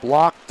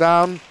 Blocked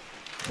down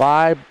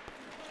by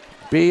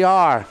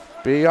BR.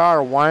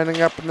 BR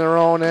winding up in their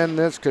own end.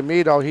 This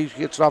Camito, he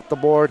gets off the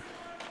board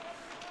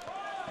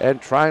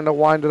and trying to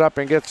wind it up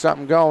and get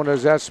something going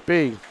is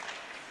SB.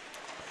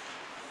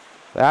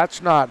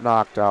 That's not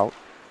knocked out.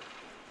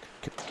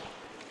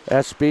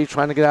 SB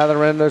trying to get out of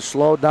the end. They're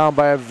slowed down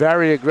by a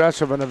very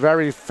aggressive and a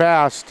very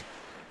fast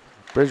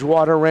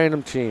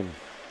Bridgewater-Raynham team.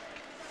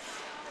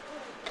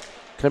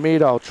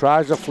 Camito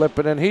tries to flip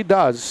it in. He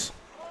does.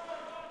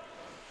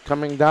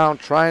 Coming down,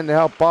 trying to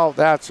help out.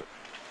 That's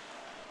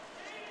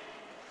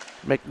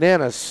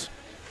McNannis.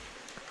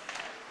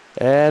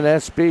 And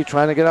SB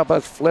trying to get up.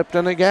 That's flipped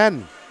in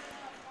again.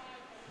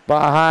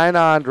 Behind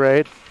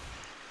Andre.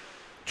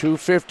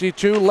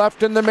 2:52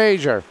 left in the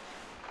major.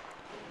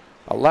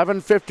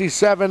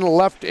 11:57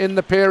 left in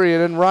the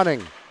period and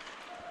running.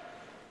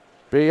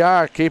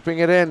 BR keeping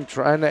it in,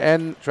 trying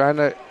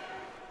to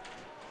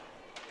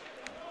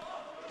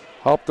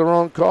help their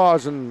own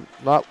cause and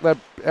not let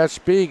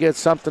SB get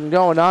something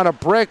going. On a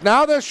break.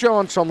 Now they're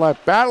showing some life.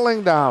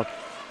 Battling down.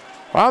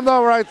 On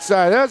the right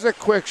side. There's a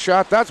quick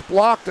shot. That's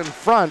blocked in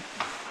front.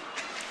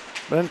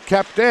 Then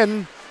kept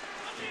in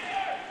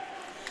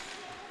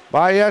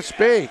by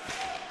SB.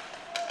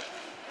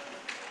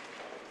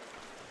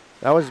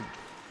 That was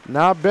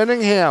now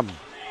Binningham.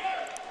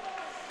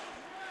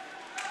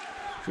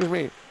 Excuse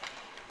me.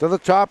 To the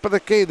top of the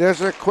key.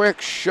 There's a quick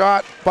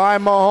shot by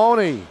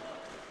Mahoney.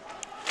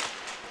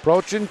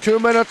 Approaching 2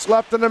 minutes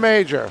left in the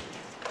major.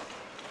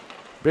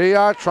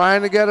 BR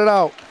trying to get it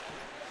out.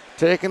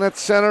 Taking it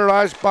center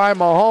ice by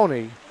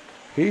Mahoney.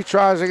 He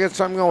tries to get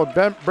something going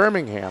with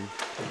Birmingham.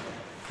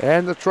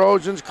 And the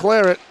Trojans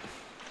clear it.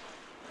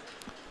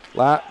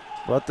 But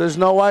there's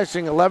no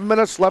icing. 11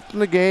 minutes left in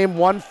the game.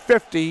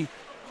 1:50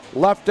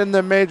 left in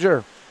the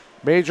major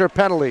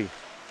penalty.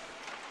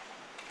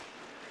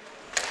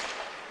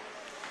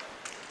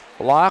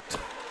 Blocked.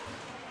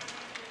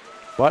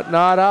 But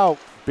not out.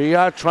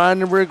 BR trying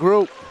to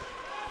regroup.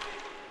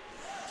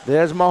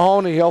 There's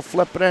Mahoney. He'll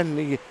flip it in.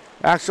 He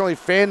accidentally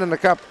fanned in the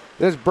cup.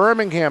 There's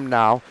Birmingham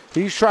now.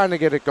 He's trying to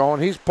get it going.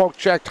 He's poke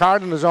checked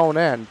hard in his own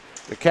end,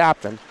 the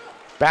captain.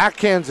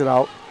 Backhands it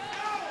out.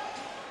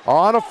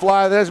 On a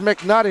fly, there's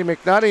McNutty.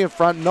 McNutty in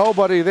front.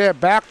 Nobody there.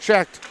 Back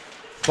checked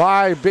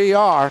by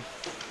BR.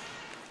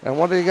 And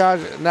one of the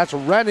guys, and that's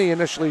Rennie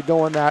initially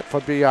doing that for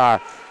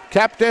BR.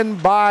 Kept in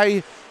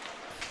by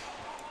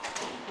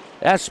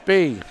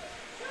SB.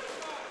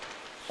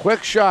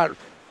 Quick shot.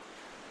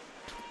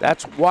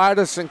 That's wide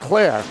of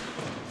Sinclair.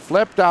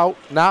 Flipped out.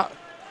 Now.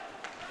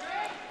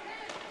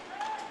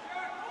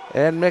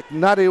 And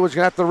McNutty was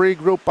going to have to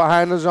regroup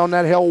behind his own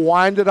net. He'll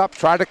wind it up,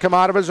 try to come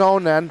out of his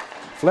own end.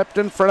 Flipped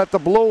in front at the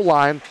blue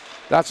line.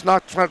 That's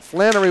not Trent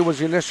Flannery was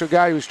the initial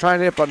guy he was trying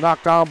to hit, but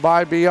knocked down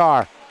by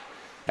BR.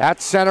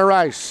 At center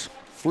ice.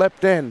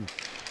 Flipped in.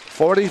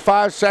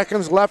 45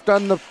 seconds left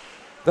on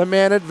the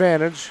man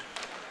advantage.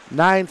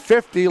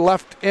 9:50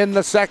 left in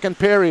the second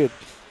period.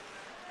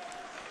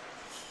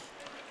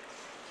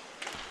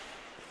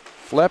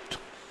 Flipped.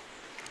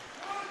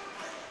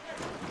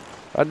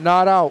 But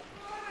not out.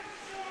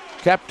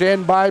 Kept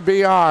in by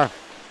BR.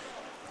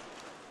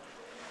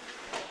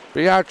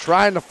 BR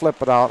trying to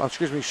flip it out.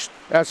 Excuse me,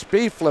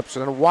 SB flips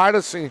it in wide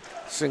of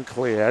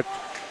Sinclair.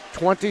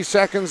 20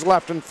 seconds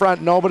left in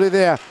front. Nobody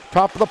there.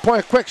 Top of the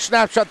point. Quick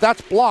snapshot.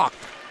 That's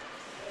blocked.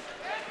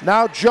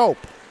 Now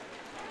Jope.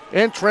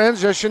 In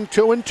transition,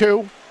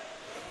 2-2.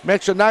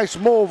 Makes a nice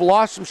move.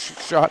 Lost some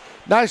shot.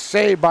 Nice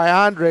save by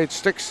Andre.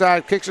 Stick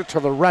side. Kicks it to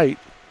the right.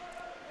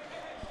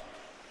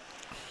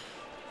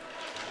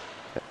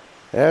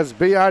 As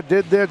BR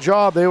did their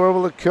job, they were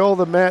able to kill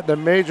the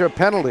major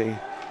penalty.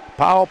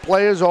 Power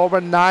play is over.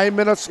 9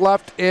 minutes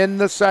left in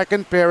the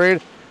second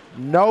period.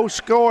 No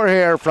score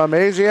here from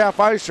AZF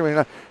Ice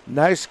Arena.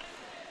 Nice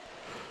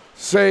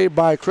save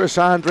by Chris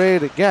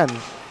Andrade again.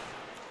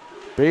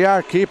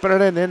 BR keeping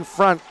it in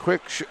front.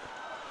 Quick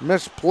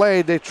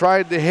misplayed. They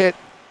tried to hit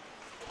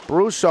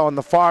Brusso on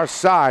the far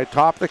side.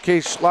 Top of the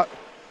key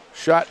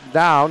shut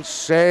down.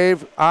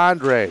 Save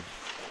Andrade.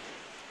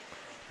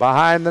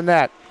 behind the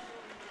net.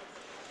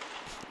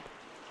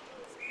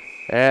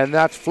 And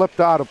that's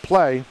flipped out of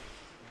play.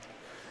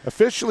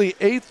 Officially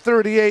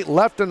 8:38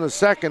 left in the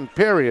second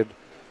period.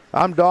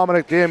 I'm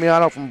Dominic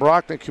Damiano from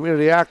Brockton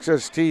Community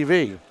Access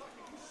TV.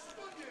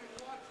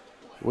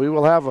 We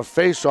will have a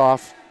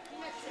face-off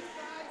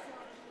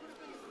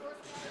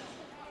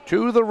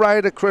to the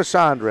right of Chris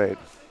Andrade,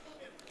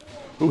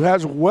 who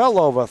has well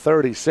over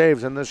 30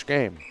 saves in this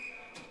game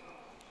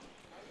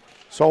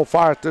so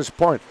far at this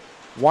point.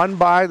 One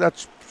by,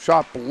 that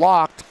shot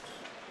blocked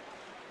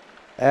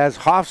as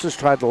Hoffs has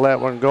tried to let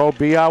one go.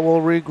 BR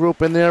will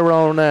regroup in their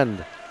own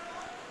end.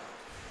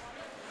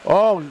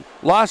 Oh,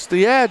 lost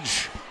the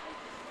edge.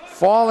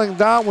 Falling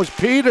down was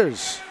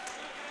Peters.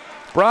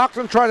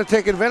 Brockton trying to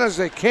take advantage.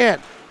 They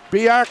can't.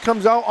 BR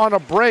comes out on a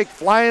break,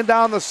 flying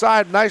down the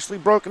side, nicely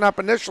broken up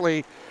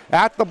initially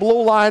at the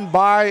blue line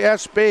by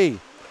SB.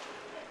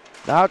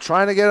 Now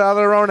trying to get out of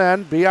their own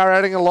end. BR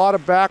adding a lot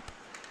of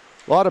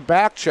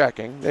back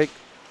checking. They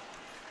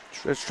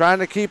just trying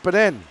to keep it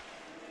in.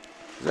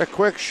 A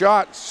quick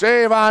shot.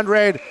 Save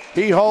Andrade.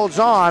 He holds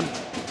on.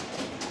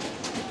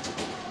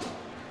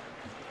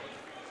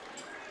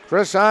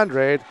 Chris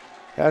Andrade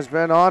has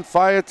been on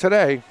fire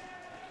today.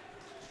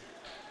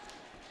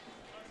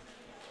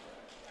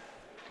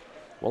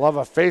 We'll have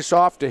a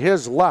face-off to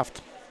his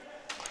left.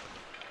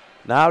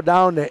 Now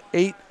down to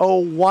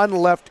 8:01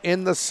 left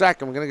in the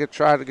second. We're going to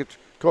try to get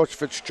Coach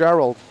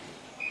Fitzgerald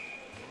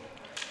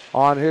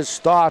on his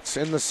thoughts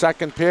in the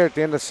second period, at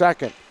the end of the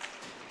second.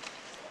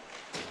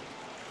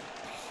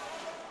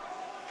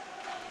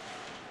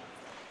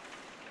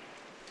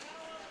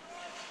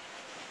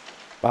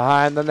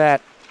 Behind the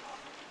net.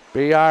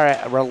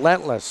 BR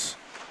relentless.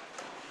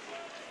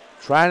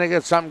 Trying to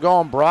get something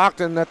going.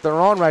 Brockton at their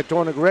own right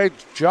doing a great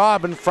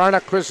job in front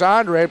of Chris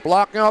Andrade,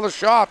 blocking all the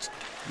shots.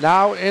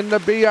 Now in the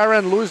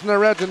BRN, losing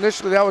their edge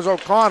initially. That was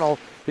O'Connell.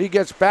 He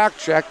gets back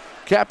checked.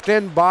 Kept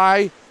in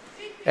by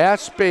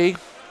SB.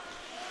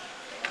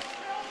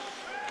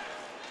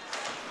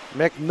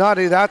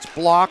 McNutty, that's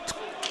blocked.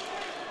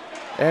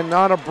 And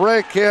on a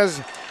break, here's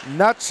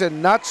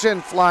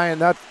Knutson flying.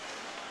 That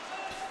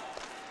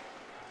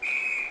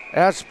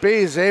SB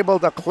is able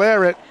to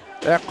clear it.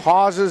 That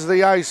causes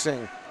the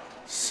icing.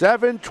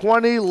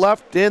 7:20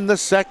 left in the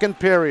second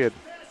period.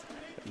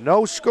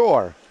 No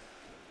score.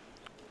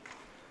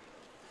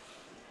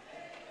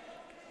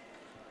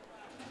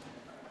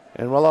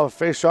 And we'll have a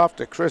face-off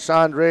to Chris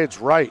Andrade's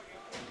right.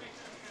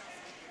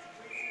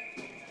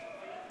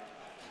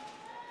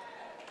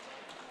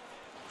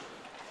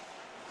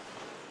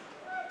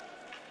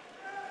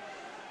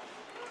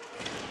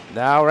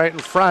 Now right in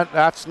front.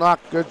 That's not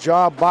a good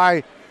job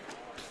by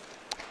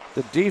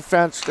the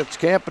defense that's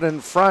camping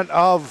in front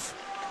of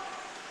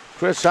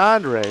Chris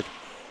Andrade.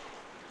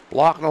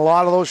 Blocking a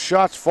lot of those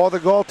shots for the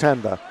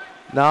goaltender.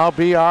 Now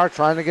BR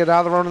trying to get out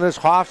of the run of this.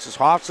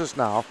 Hoffs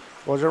now.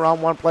 Goes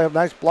around one play.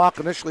 Nice block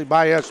initially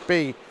by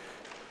SB.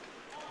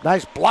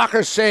 Nice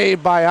blocker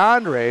save by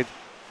Andrade.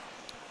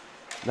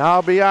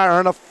 Now BR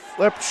on a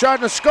flip shot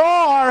and a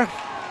score.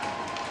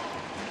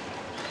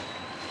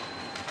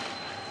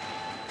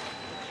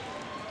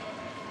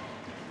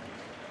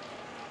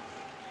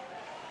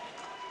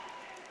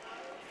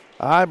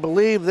 I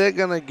believe they're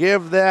going to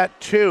give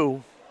that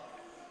to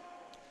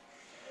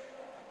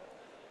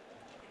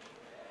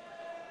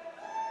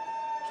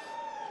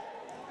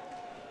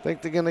I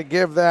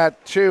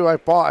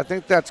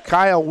think that's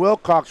Kyle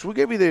Wilcox. We'll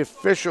give you the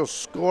official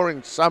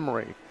scoring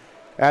summary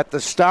at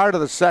the start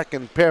of the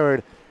second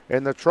period,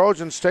 and the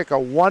Trojans take a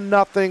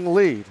 1-0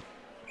 lead.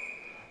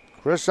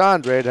 Chris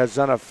Andrade has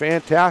done a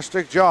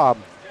fantastic job.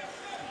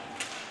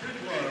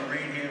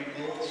 Bridgewater-Raynham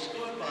goal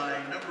scored by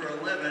number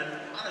 11,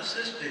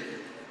 unassisted.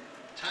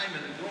 Time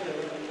of the goal,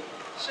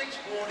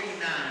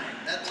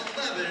 6:49. That's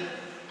 11,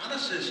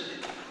 unassisted.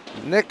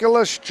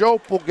 Nicholas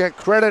Jope will get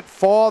credit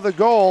for the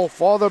goal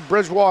for the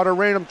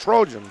Bridgewater-Raynham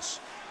Trojans.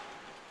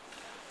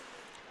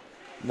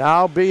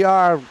 Now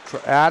BR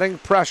adding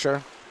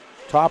pressure.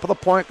 Top of the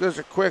point, there's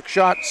a quick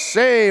shot.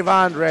 Save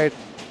Andrade.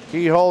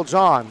 He holds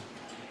on.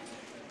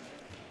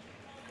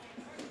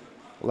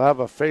 We'll have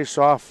a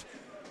face-off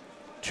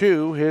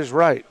to his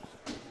right.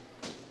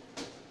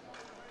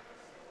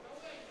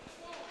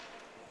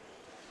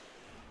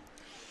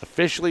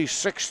 Officially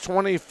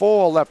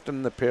 6:24 left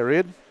in the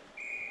period.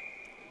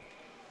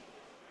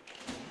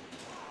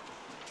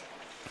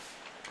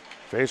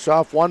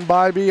 Face-off won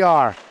by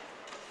BR.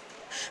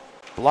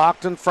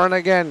 Blocked in front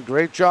again.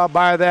 Great job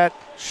by that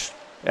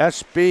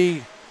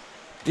SB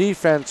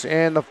defense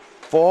and the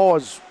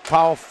forwards.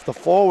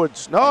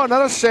 No,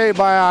 another save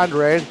by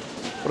Andrade.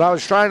 What I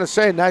was trying to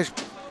say, nice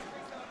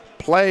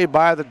play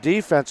by the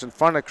defense in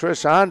front of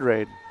Chris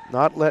Andrade.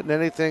 Not letting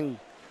anything,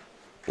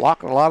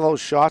 blocking a lot of those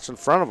shots in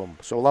front of him.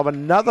 So we'll have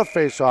another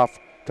face-off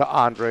to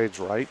Andrade's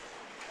right.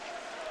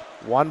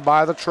 Won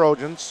by the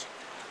Trojans.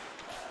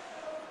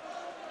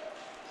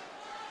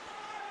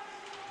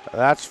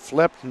 That's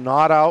flipped,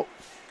 not out.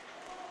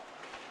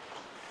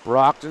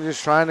 Brockton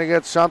just trying to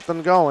get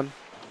something going.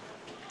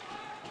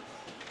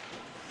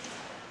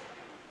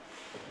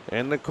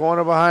 In the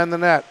corner behind the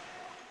net.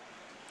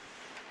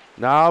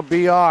 Now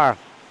BR.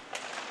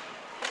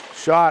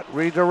 Shot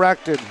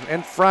redirected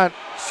in front.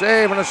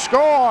 Save and a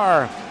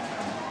score.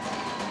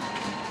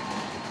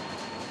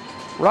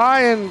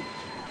 Ryan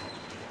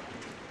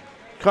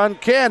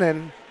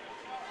Concannon,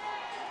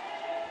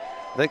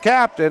 the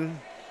captain,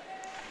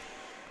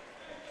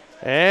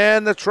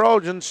 and the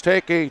Trojans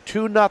take a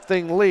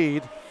 2-0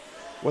 lead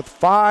with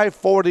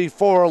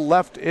 5:44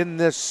 left in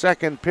this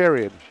second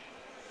period.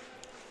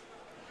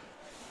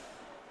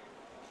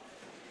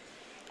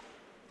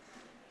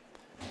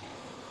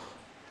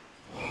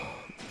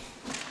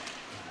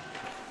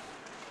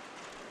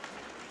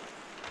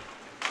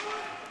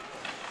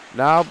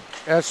 Now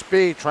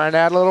SB trying to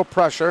add a little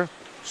pressure.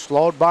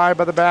 Slowed by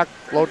the back,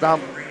 slowed down.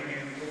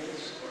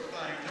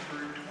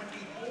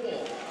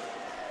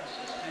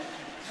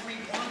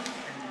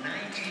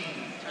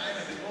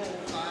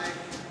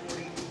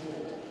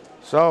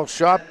 So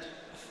shot.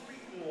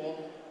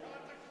 From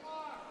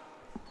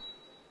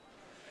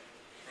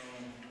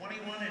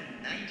 21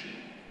 and 19.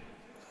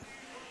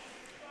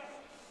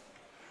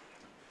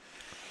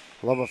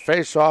 Love a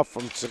face-off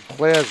from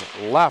Sinclair's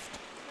left.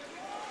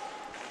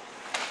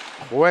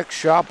 Quick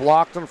shot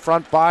blocked in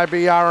front by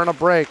BR on a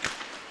break.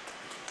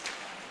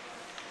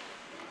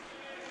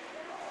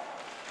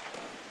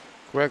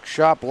 Quick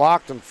shot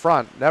blocked in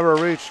front. Never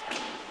reached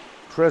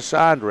Chris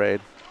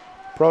Andrade.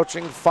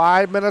 Approaching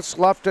 5 minutes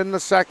left in the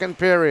second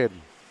period.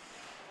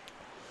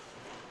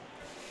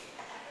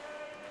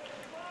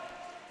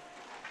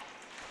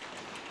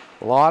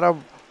 A lot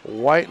of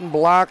white and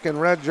black and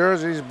red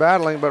jerseys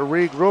battling, but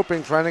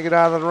regrouping, trying to get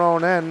out of their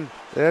own end.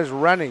 There's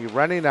Rennie.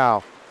 Rennie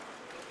now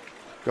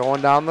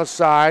going down the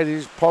side.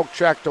 He's poke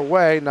checked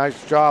away.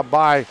 Nice job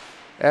by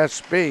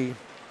SB.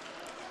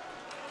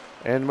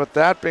 And with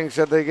that being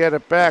said, they get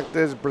it back.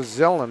 There's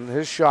Brazilian.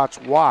 His shot's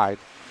wide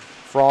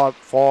for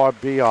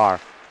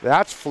BR.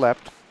 That's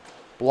flipped.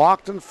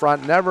 Blocked in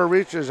front. Never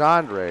reaches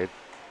Andrade.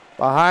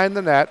 Behind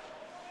the net.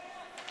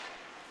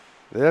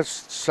 This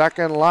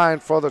second line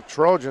for the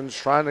Trojans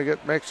trying to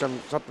make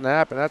something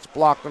happen. That's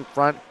blocked in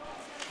front.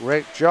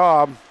 Great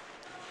job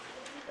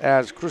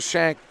as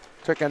Krushank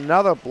took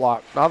another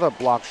block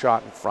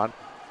shot in front.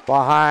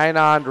 Behind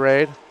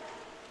Andrade.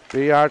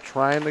 BR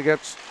trying to get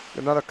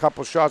another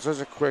couple shots.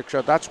 There's a quick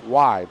shot. That's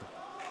wide.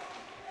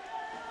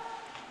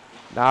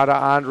 Now to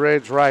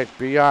Andrade's right.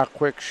 BR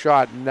quick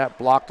shot. Net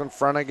blocked in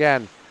front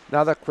again.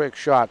 Another quick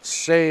shot.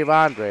 Save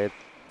Andrade.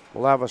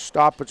 We'll have a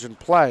stoppage in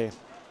play.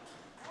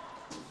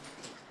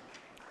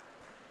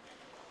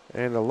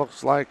 And it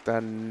looks like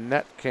the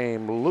net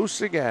came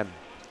loose again.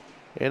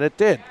 And it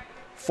did.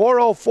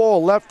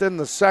 4:04 left in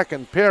the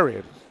second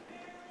period.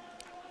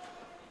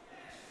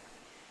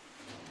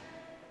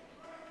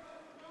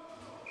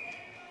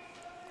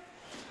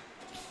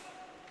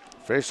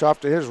 Face off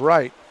to his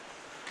right.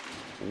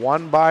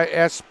 Won by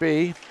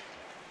SB.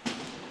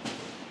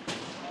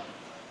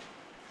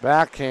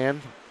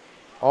 Backhand.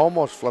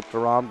 Almost flipped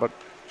around, but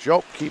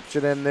Joke keeps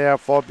it in there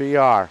for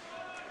BR.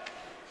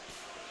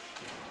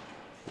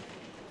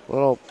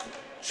 Little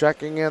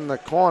checking in the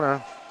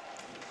corner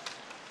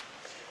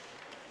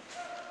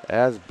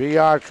as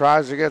BR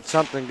tries to get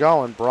something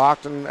going.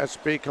 Brockton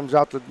SB comes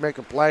out to make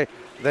a play.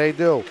 They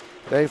do.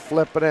 They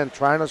flip it in,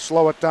 trying to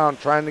slow it down,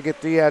 trying to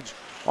get the edge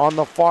on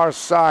the far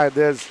side.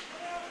 There's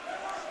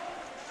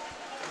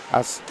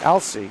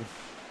Elsie.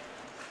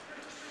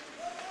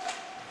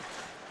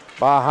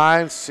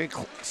 Behind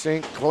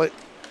Sinclair.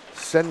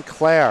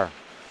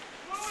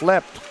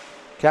 Flipped.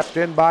 Kept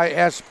in by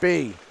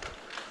SB.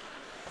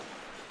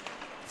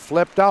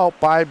 Flipped out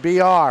by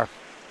BR.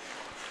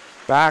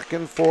 Back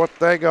and forth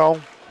they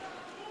go.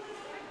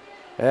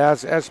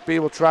 As SB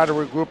will try to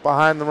regroup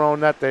behind their own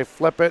net. They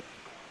flip it.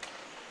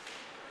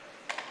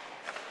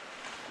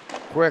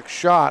 Quick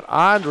shot.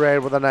 Andre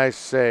with a nice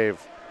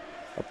save.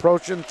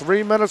 Approaching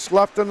 3 minutes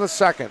left in the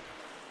second.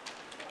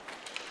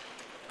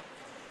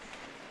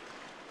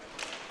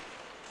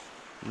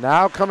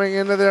 Now coming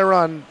into their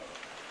run.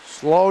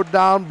 Slowed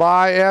down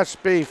by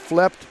SB.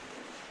 Flipped.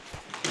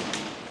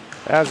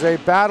 As they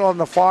battle on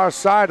the far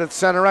side at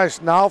center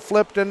ice. Now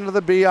flipped into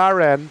the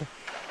BR end.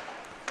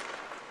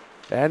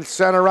 And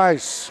center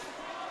ice.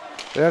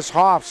 There's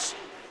Hoffs.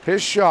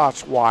 His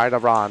shot's wide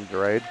of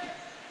Andrade.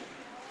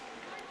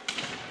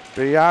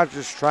 BR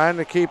just trying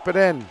to keep it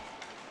in.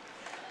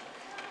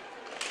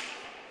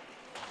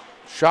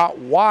 Shot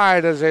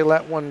wide as they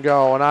let one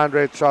go, and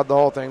Andrade saw the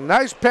whole thing.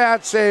 Nice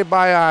pad save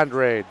by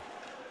Andrade.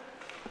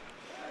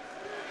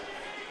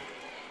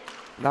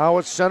 Now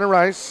it's center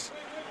ice.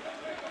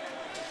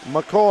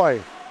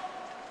 McCoy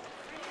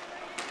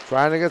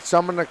trying to get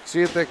someone to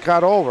see if they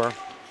cut over.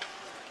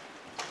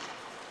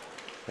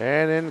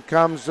 And in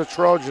comes the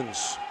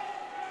Trojans.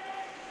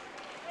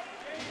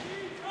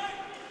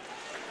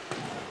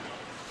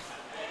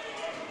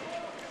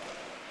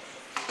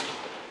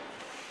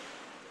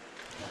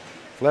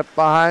 Flip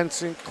behind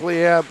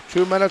Sinclair.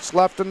 2 minutes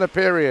left in the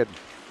period.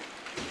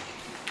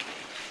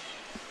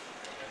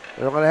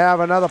 They're going to have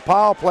another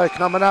power play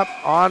coming up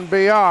on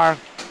BR.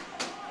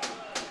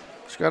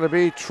 It's going to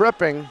be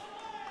tripping.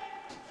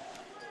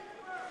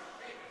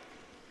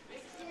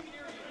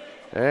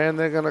 And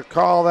they're going to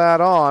call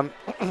that on.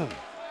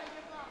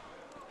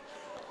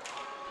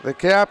 The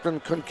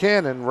captain,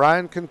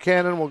 Ryan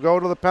Concannon, will go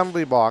to the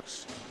penalty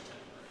box.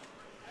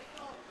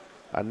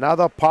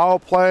 Another power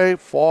play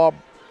for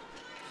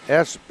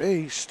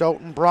SB,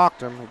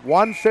 Stoughton-Brockton.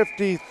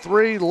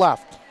 1:53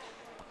 left.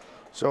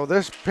 So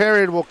this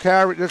penalty will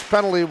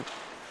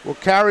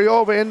carry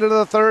over into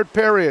the third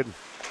period.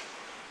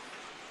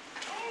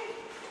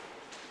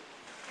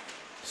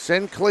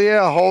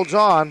 Sinclair holds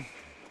on.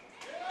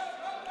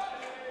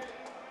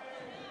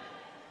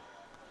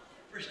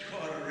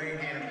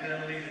 Bridgewater-Raynham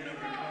penalty to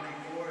number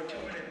 24,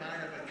 2-minute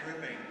line of a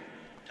tripping.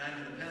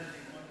 Time of the penalty,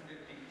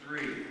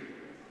 1:53.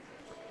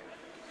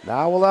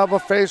 Now we'll have a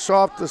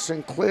face-off to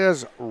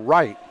Sinclair's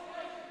right.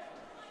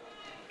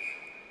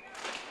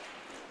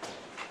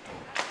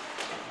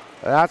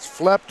 That's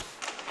flipped,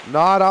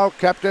 not out,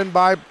 kept in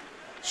by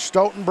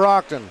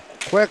Stoughton-Brockton.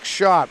 Quick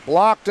shot,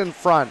 blocked in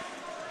front.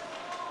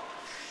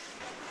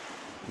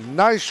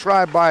 Nice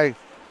try by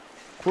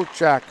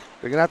Kuchak.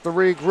 They're going to have to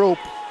regroup.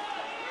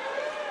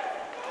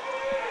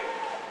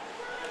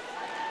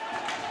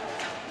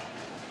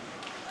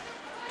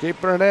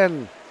 Keeping it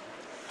in.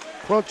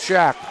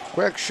 Kuchak,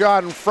 quick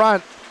shot in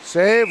front.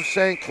 Save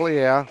St.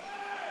 Clair.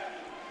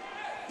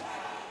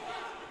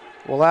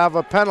 We'll have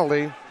a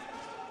penalty.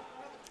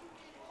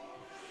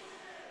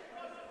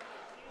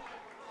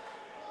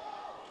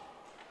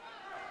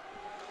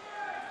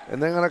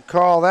 And they're going to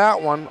call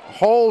that one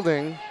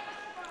holding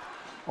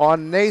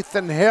on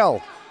Nathan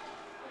Hill.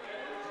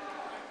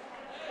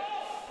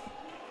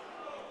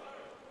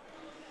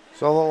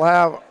 So they'll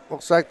have,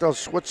 looks like they'll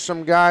switch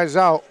some guys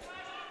out.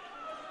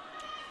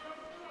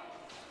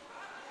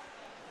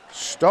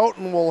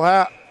 Stoughton-Brockton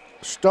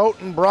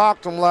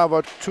will have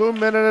a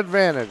 2-minute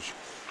advantage.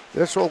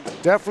 This will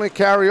definitely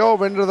carry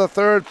over into the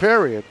third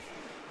period.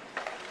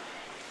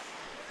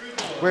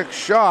 Quick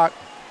shot,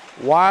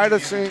 wide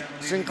of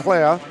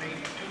Sinclair.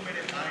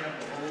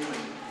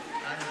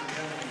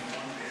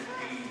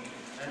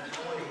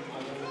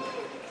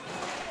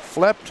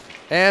 Flipped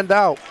and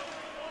out.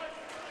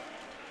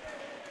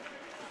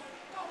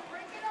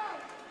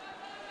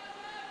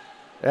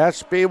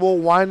 SB will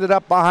wind it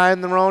up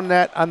behind their own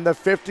net under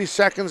 50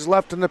 seconds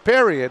left in the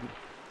period.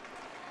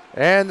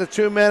 And the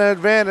 2-minute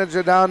advantage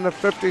are down to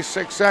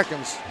 56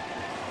 seconds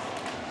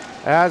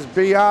as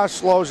BR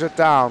slows it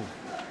down.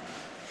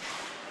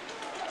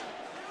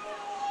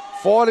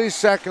 40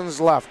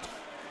 seconds left.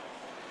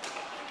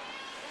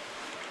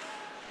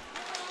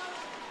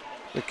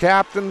 The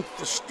captain,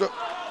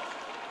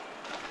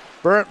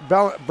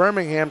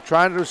 Birmingham,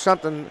 trying to do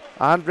something.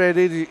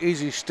 Andre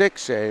easy stick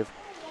save.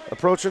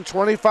 Approaching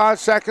 25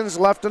 seconds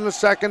left in the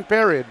second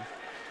period.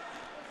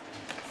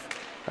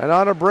 And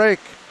on a break,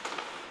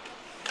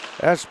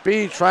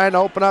 SB trying to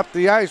open up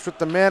the ice with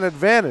the man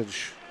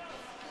advantage.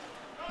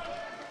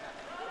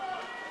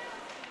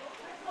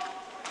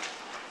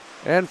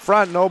 In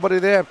front, nobody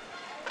there.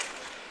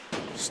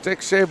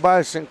 Stick save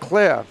by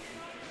Sinclair.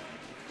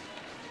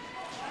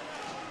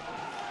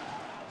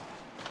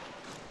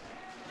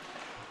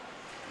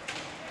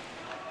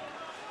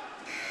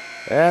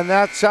 And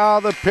that's how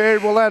the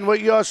period will end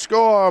with your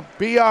score.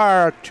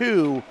 BR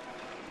 2,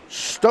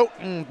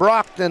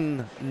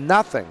 Stoughton-Brockton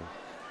nothing.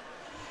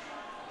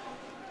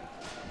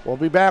 We'll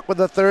be back with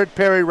the third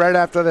period right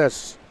after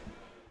this.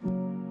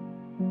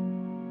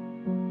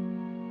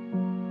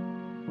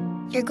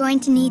 You're going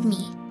to need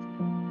me.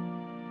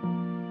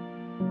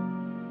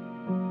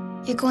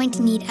 You're going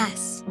to need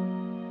us.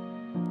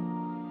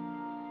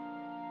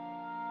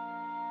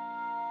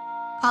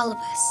 All of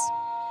us.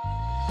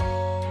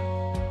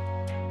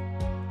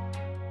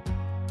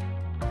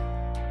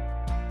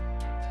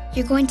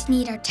 You're going to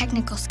need our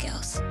technical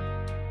skills,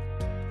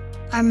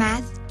 our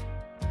math,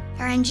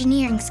 our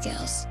engineering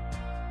skills.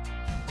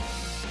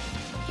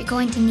 You're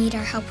going to need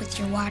our help with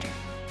your water,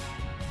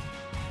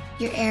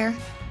 your air,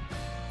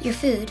 your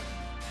food.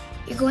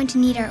 You're going to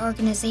need our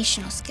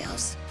organizational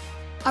skills,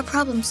 our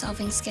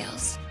problem-solving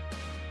skills.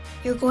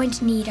 You're going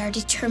to need our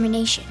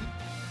determination,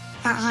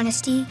 our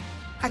honesty,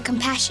 our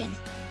compassion.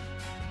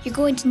 You're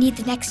going to need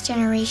the next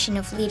generation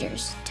of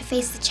leaders to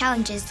face the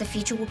challenges the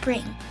future will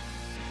bring.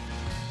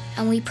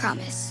 And we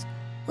promise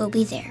we'll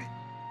be there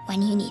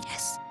when you need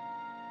us.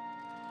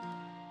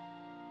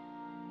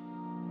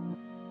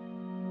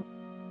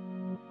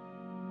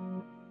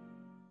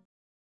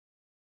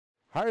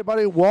 Hi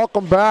everybody,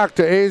 welcome back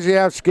to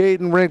AZF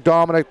Skating Rink.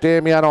 Dominic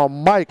Damiano,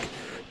 Mike,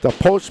 the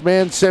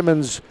Postman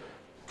Simmons,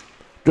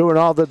 doing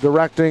all the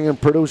directing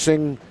and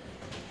producing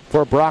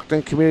for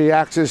Brockton Community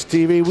Access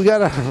TV. We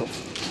got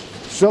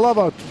still have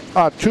a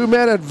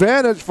 2-man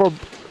advantage for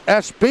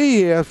SB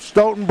here,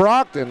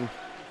 Stoughton-Brockton.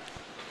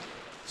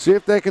 See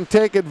if they can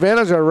take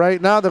advantage of it.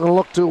 Right now, they're going to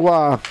look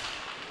to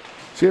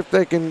see if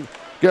they can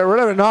get rid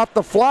of it. Not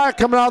the flag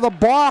coming out of the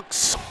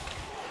box.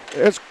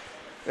 It's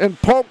and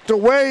poked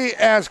away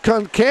as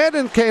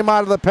Concannon came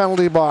out of the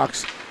penalty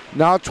box.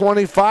 Now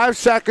 25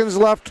 seconds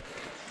left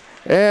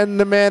And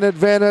the man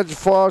advantage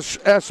for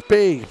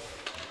SB.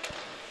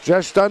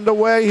 Just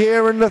underway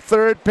here in the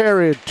third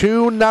period.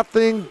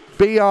 2-0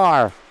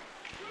 BR.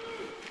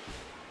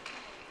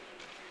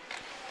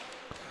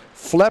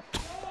 Flipped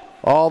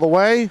all the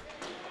way.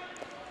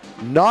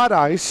 Not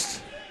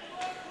iced.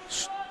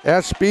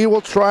 SB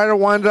will try to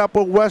wind up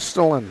with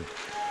Westerland.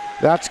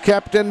 That's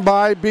kept in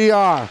by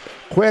BR.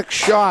 Quick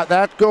shot.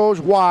 That goes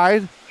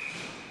wide.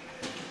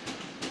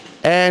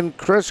 And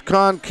Chris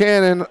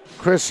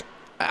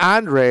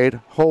Andrade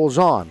holds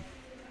on.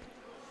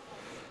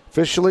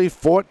 Officially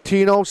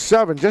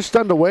 14:07, just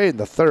underway in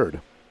the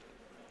third.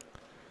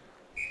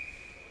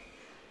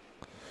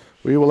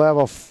 We will have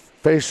a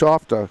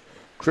face-off to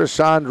Chris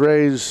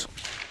Andrade's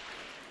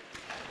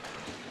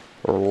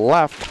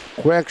left.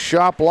 Quick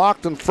shot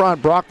blocked in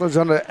front. Brockton's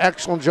done an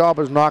excellent job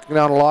of knocking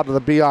down a lot of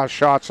the BR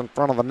shots in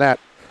front of the net.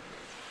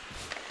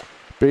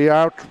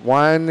 BR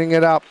winding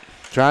it up,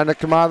 trying to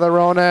come out of their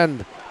own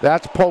end.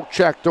 That's poke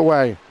checked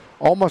away.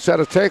 Almost had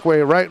a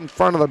takeaway right in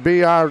front of the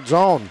BR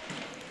zone.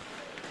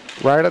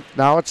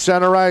 Now it's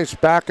center ice.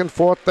 Back and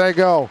forth they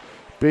go.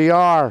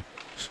 BR,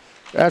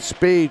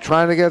 SB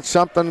trying to get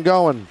something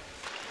going.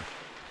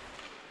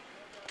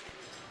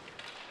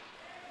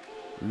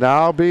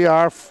 Now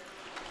BR,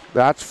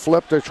 that's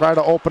flipped. They try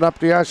to open up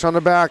the ice on the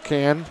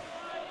backhand.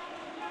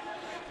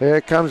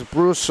 Here comes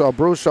Brusso.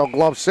 Brusso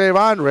glove save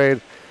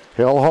Andrade.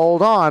 He'll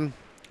hold on.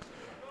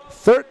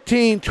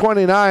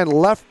 13:29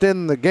 left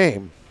in the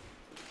game.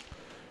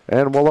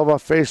 And we'll have a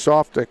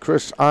face-off to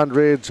Chris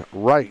Andrade's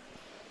right.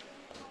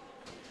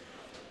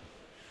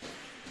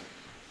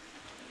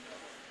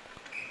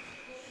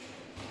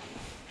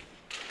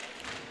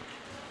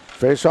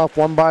 Face-off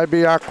won by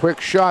BR.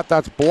 Quick shot.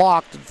 That's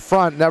blocked in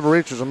front. Never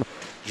reaches him.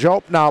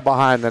 Jope now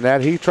behind the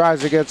net. He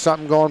tries to get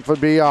something going for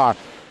BR.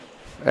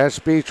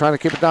 SB trying to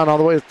keep it down all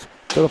the way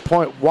to the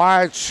point.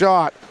 Wide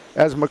shot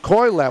as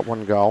McCoy let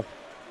one go.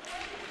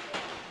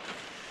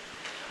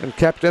 And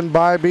kept in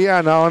by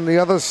BR. Now on the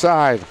other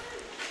side.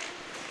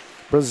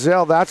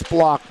 Brazil, that's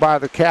blocked by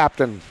the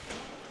captain.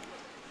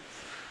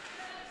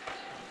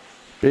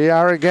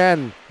 BR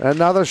again.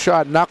 Another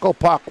shot. Knuckle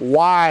puck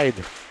wide.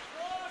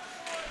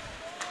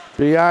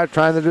 BR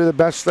trying to do the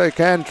best they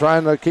can,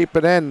 trying to keep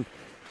it in.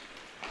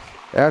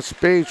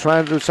 SB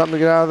trying to do something to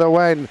get out of their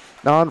way.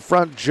 Now in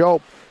front,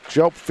 Jope.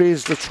 Jope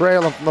feeds the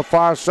trailer from the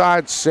far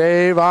side.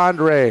 Save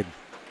Andrade.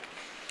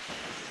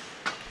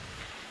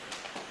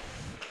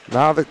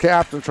 Now the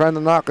captain trying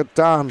to knock it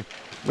down.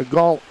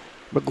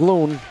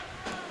 McLuhan,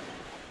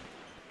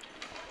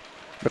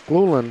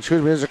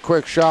 is a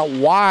quick shot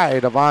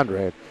wide of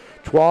Andrade.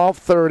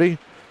 12:30.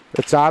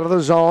 It's out of the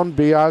zone.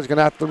 BR is going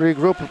to have to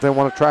regroup if they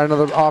want to try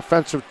another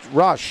offensive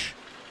rush.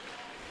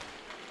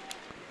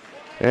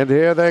 And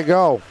here they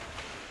go.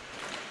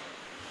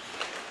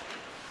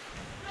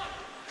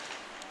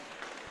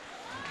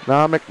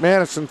 Now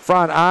McManus in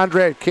front.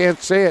 Andrade can't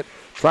see it.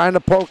 Trying to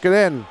poke it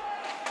in.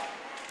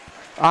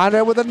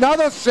 Andrade with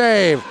another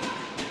save.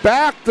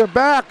 Back to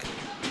back.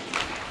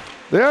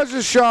 There's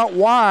a shot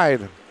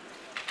wide.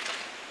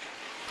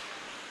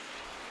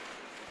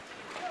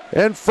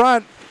 In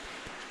front.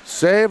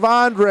 Save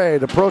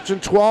Andrade. Approaching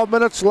 12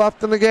 minutes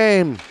left in the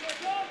game.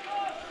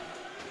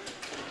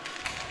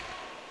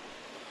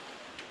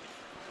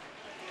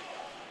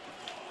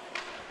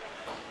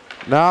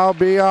 Now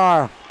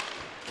BR.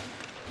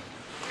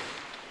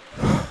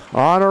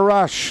 On a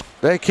rush.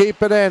 They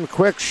keep it in.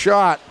 Quick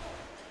shot.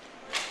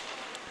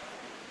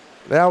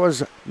 That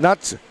was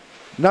Nuts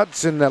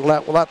in that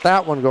let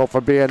that one go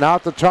for BR. Now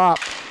at the top.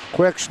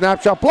 Quick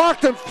snapshot.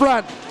 Blocked in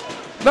front.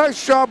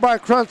 Nice job by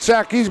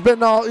Krunczak. He's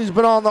been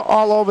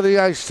all over the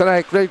ice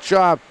tonight. Great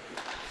job.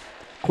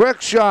 Quick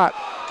shot.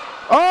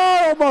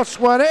 Oh, almost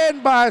went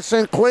in by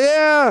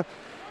Sinclair.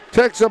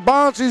 Takes a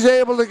bounce. He's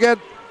able to get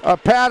a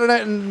pad in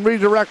it and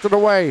redirect it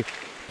away.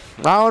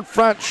 Now in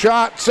front,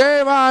 shot.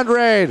 Save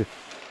Andrade.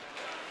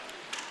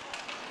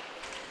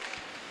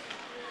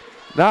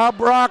 Now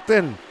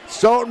Brockton.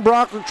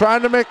 Stoughton-Brockton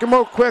trying to make a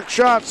move. Quick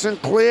shot.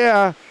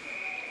 Sinclair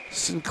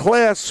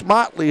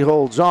smartly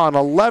holds on.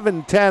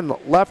 11:10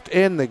 left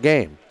in the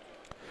game.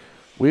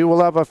 We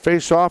will have a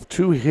face-off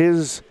to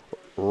his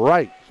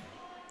right.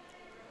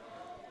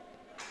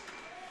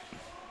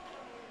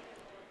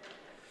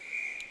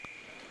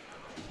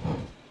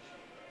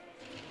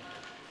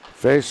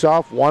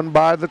 Face-off won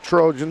by the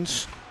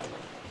Trojans.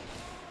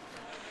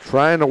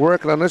 Trying to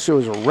work it on this. It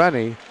was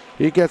Rennie.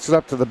 He gets it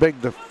up to the big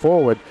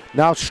forward.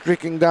 Now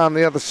streaking down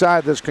the other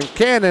side. There's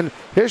Concannon.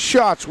 His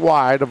shot's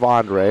wide of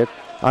Andrade.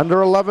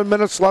 Under 11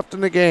 minutes left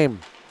in the game.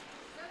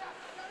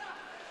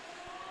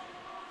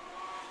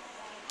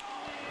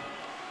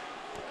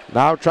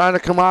 Now trying to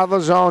come out of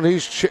the zone.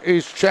 He's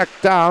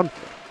checked down.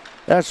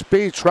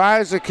 SB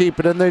tries to keep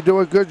it, and they do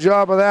a good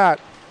job of that.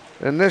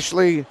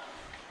 Initially,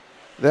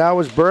 that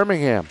was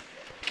Birmingham,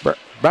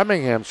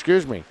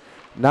 excuse me.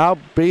 Now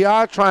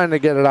BR trying to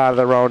get it out of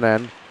their own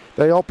end.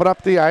 They open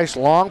up the ice.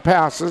 Long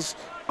passes.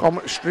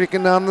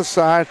 Streaking down the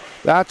side.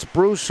 That's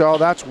Brusso.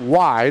 That's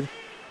wide.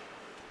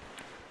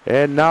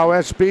 And now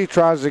SB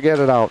tries to get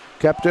it out.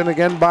 Kept in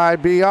again by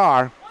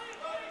BR.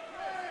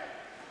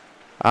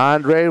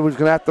 Andre was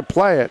going to have to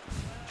play it.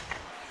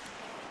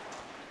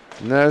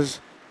 And there's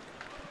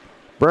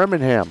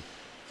Birmingham.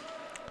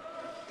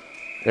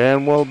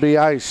 And will be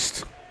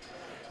iced.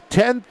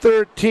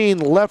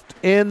 10-13 left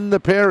in the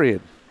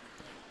period.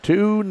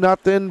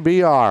 2-0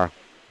 BR.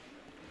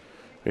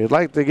 We'd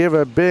like to give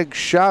a big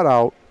shout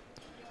out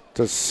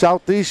to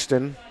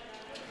Southeastern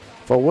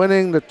for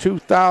winning the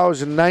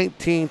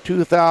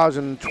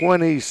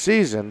 2019-2020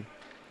 season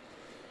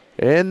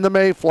in the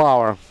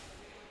Mayflower.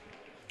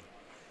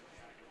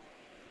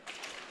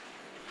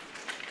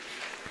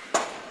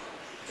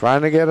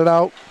 Trying to get it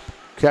out.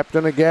 Kept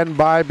in again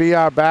by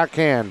BR.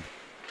 Backhand.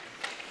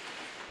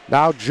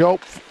 Now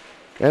Jope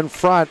in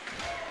front.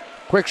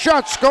 Quick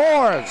shot,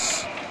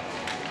 scores!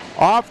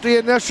 Off the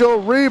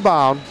initial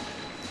rebound.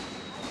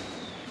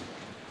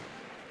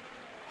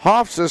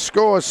 Hofstas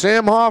scores.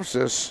 Sam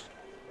Hofstas.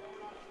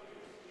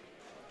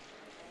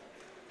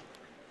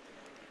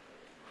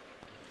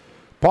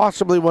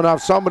 Possibly went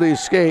off somebody's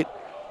skate.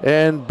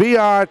 And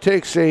BR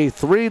takes a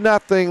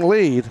 3-0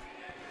 lead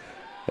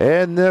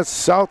in this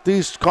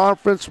Southeast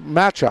Conference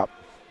matchup.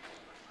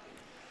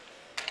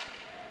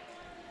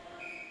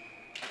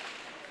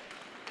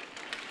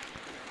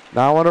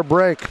 Now on a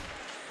break.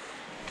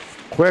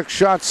 Quick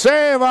shot,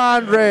 save,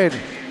 Andre.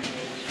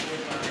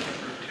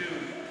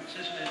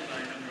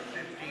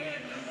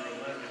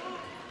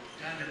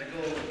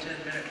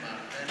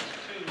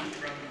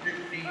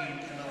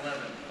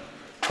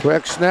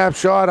 Quick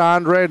snapshot,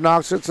 Andre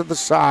knocks it to the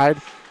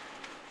side.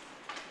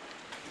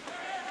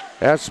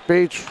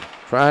 SB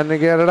trying to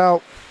get it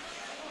out.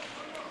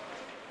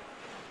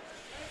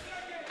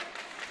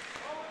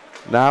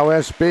 Now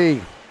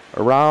SB,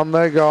 around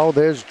they go.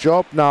 There's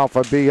Jope now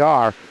for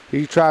BR.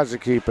 He tries to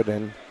keep it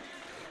in.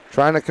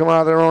 Trying to come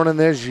out of their own, and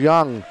there's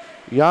Young.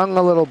 Young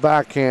a little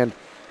backhand.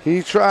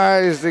 He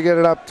tries to get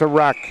it up to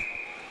Ruck.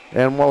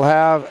 And we'll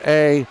have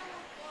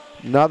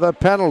another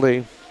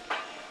penalty.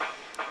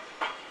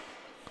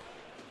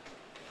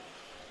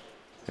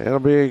 It'll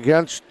be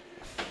against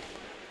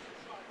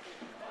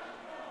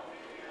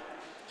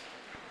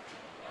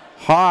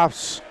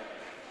Hoffs.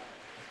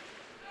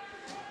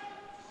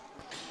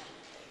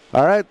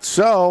 All right,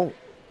 so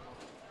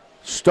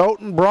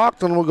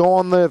Stoughton-Brockton will go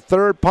on the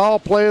third power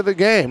play of the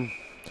game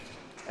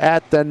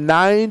at the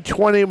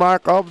 9:20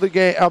 mark of the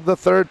game of the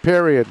third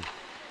period.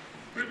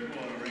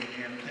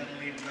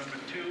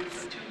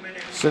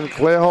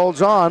 Sinclair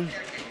holds on.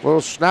 Little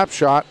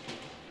snapshot.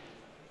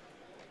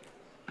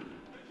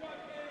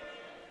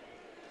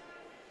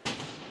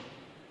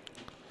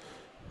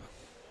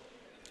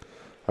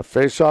 A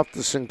face-off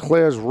to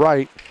Sinclair's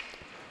right.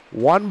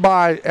 Won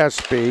by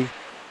SB.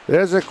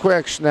 There's a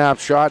quick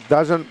snapshot.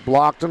 Doesn't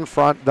blocked in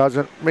front.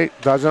 Doesn't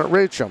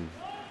reach him.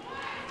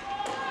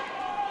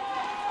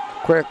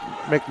 Quick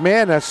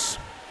McManus.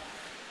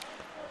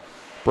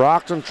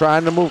 Brockton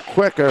trying to move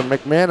quicker.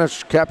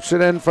 McManus keeps it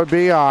in for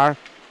BR.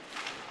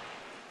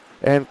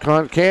 And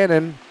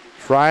Cannon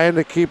trying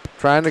to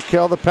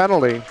kill the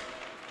penalty.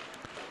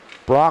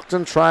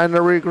 Brockton trying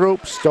to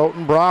regroup.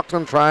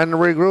 Stoughton-Brockton trying to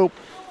regroup.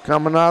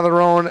 Coming out of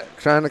their own,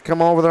 trying to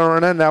come over their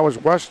own end. That was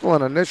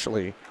Westerland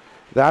initially.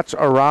 That's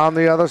around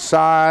the other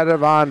side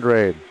of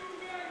Andre.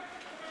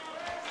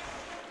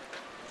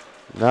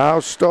 Now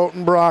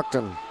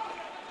Stoughton-Brockton.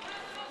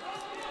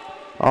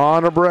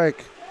 On a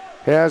break.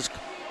 Has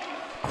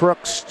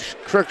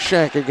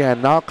Cruikshank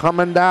again. Now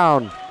coming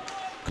down.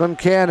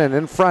 Concannon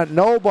in front.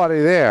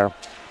 Nobody there.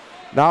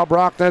 Now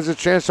Brockton has a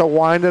chance to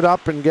wind it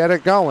up and get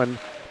it going.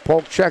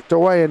 Polk checked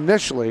away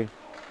initially.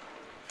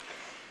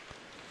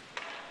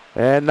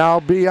 And now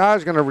BR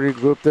is going to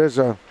regroup. There's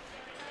a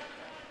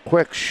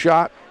quick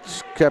shot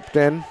kept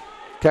in.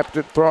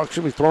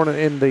 Thrown it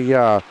in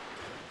the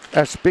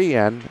SB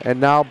end. And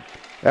now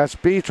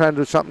SB trying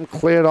to do something,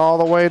 cleared all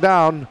the way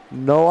down.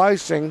 No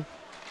icing.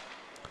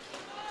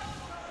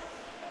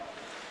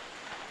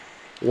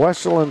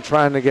 Westerland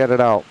trying to get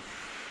it out.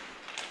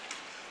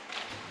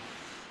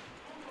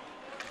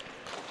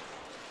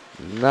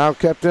 Now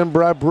kept in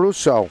Brad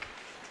Brusso.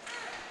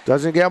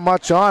 Doesn't get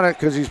much on it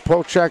because he's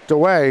poke checked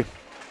away.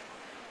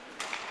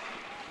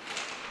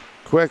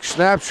 Quick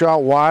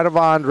snapshot wide of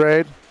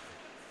Andre.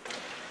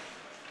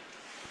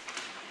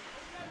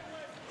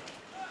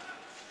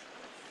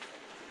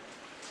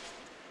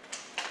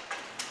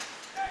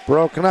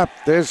 Broken up.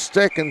 There's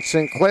stick and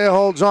Sinclair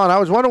holds on. I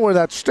was wondering where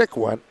that stick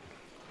went.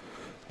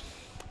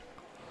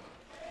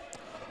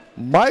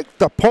 Mike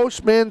the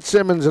Postman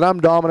Simmons, and I'm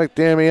Dominic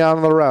Damian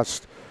and the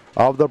rest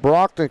of the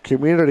Brockton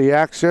Community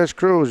Access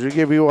Crews. We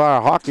give you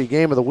our hockey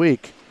game of the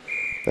week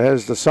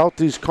as the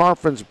Southeast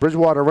Conference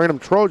Bridgewater-Raynham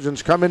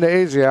Trojans come into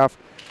AZF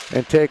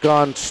and take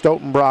on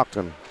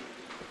Stoughton-Brockton.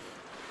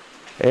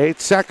 8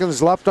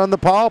 seconds left on the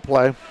power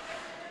play.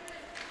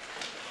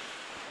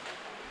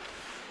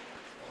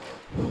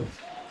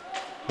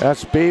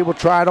 SB will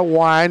try to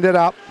wind it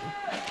up,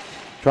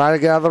 try to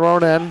get out of their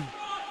own end.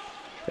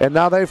 And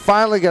now they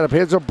finally get up.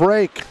 Here's a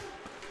break.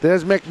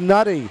 There's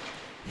McNutty.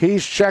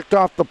 He's checked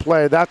off the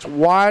play. That's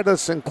wide of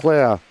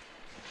Sinclair.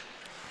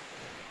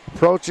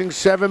 Approaching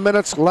 7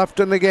 minutes left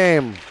in the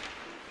game.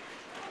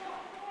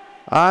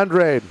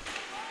 Andrade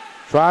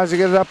tries to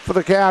get it up for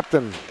the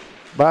captain,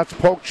 but that's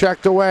poke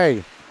checked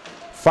away.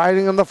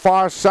 Fighting on the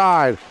far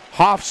side.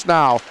 Hoffs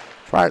now.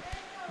 Try to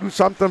do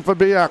something for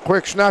BR.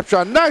 Quick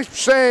snapshot. Nice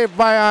save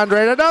by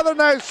Andrade. Another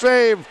nice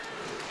save.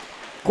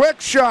 Quick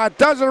shot.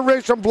 Doesn't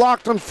reach him.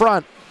 Blocked in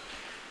front.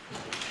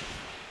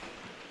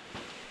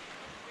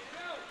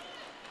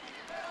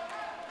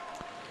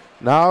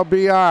 Now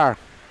BR.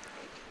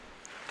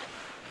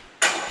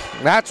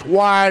 That's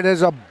wide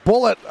as a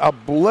bullet, a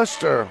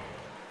blister.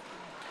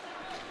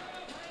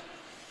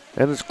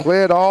 And it's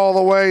cleared all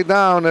the way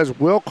down as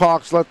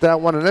Wilcox let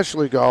that one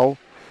initially go.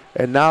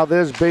 And now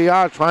there's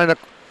BR trying to,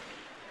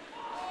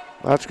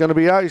 that's going to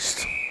be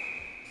iced.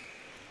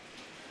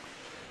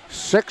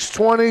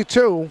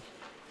 6:22.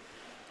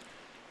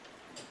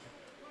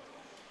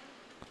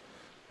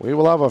 We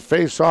will have a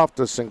face-off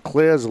to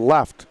Sinclair's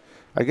left.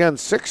 Again,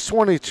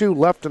 6:22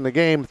 left in the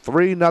game,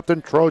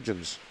 3-0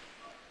 Trojans.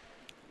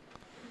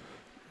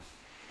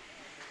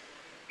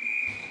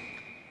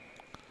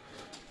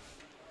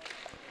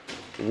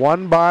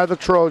 Won by the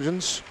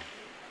Trojans.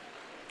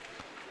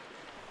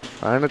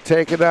 Trying to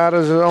take it out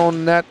of his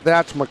own net,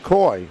 that's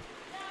McCoy.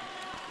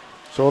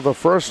 So the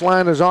first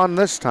line is on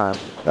this time.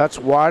 That's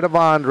wide of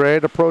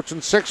Andrade,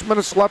 approaching 6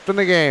 minutes left in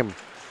the game.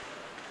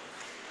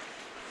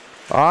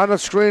 On the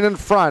screen in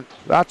front,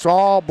 that's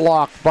all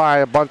blocked by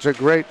a bunch of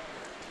great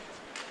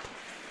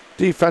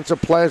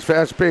defensive players for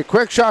SB.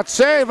 Quick shot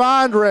save,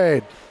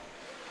 Andrade.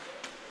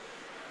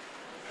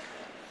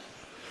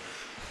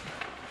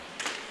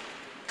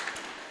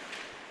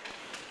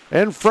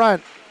 In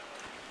front,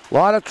 a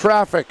lot of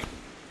traffic.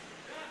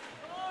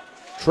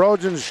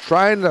 Trojans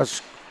trying to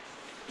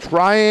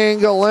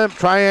triangle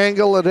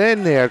it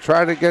in there,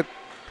 try to get,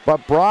 but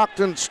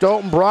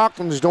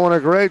Stoughton-Brockton's doing a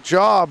great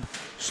job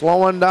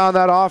slowing down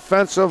that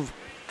offensive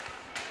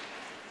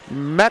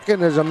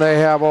mechanism they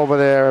have over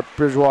there at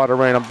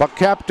Bridgewater-Raynham. But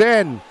kept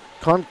in,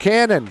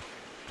 Concannon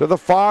to the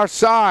far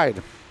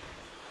side.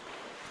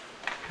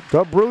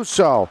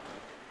 DeBrusso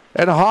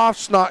and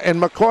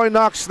and McCoy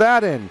knocks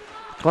that in.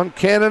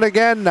 Concannon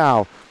again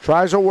now.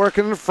 Tries to work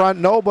it in front.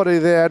 Nobody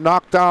there.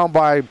 Knocked down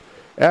by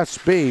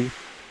SB.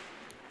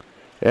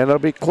 And it'll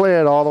be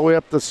cleared all the way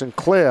up to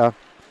Sinclair.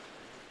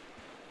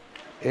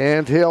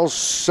 And he'll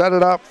set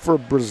it up for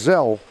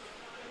Brazil.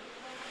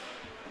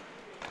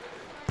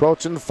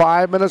 Approaching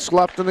 5 minutes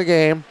left in the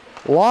game.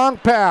 Long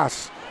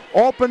pass.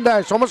 Open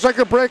dice. Almost like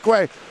a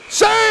breakaway.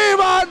 Save,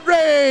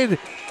 Andrade!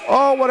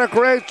 Oh, what a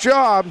great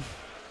job.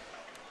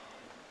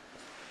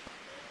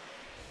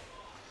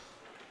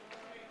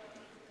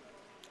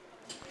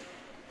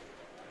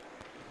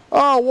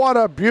 Oh, what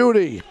a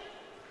beauty.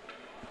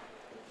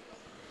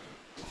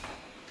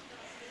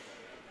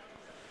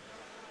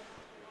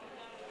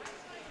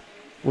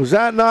 Was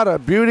that not a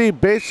beauty?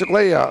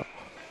 Basically a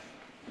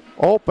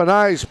open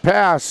ice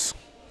pass.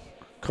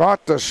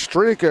 Caught the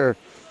streaker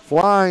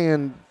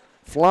flying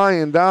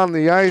down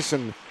the ice,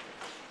 and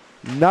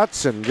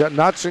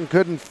Knutson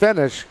couldn't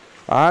finish.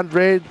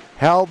 Andrade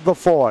held the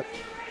fort.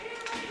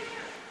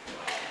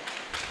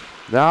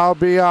 Now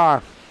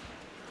BR.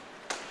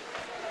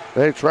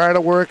 They try to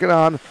work it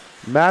on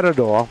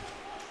Matador.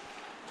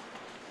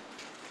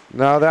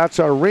 Now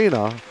that's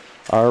Arena.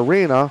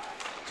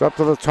 It's up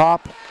to the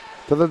top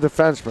to the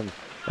defenseman.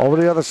 Over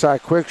the other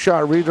side. Quick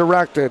shot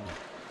redirected.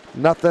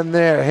 Nothing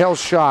there. Hill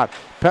shot.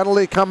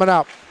 Penalty coming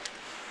up.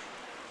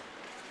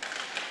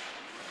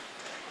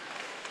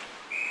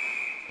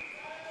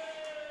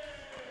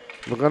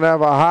 We're going to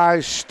have a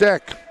high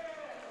stick.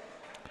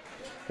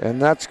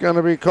 And that's going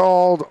to be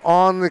called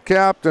on the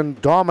captain,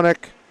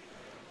 Dominic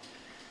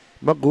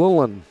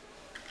McLuhan.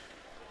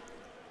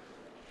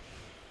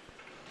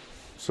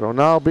 So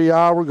now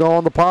BR will go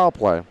on the power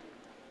play.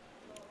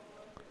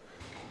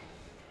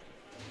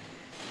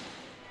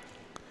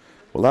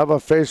 We'll have a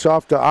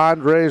face-off to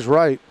Andre's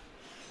right.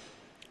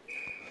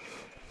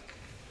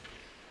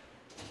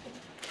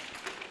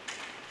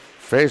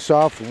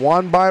 Face-off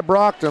won by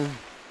Brockton.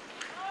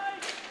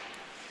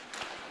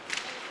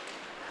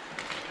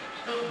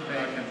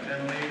 Stoughton-Brockton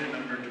penalty to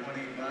number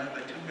 25,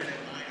 a 2-minute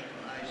line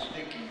of high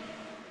sticking.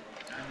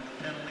 Time of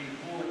the penalty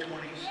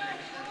 4:26.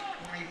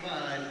 That's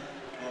 25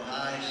 for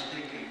high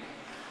sticking.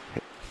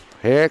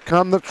 Here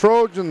come the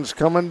Trojans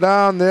coming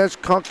down. There's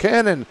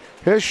Concannon.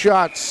 His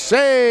shot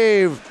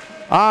save.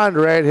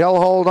 Andrade, he'll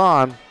hold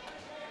on.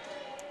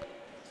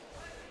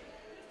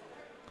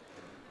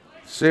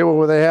 See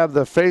where they have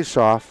the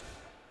face-off.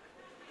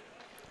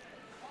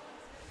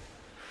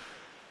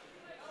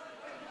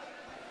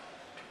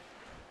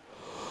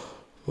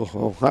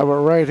 We'll have it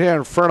right here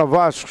in front of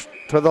us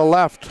to the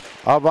left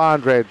of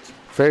Andrade.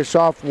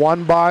 Face-off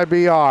won by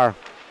BR.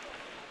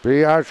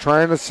 BR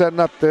trying to set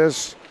up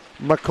this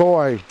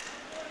McCoy.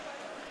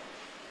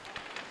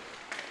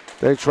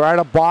 They try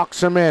to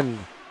box him in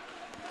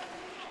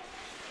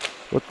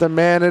with the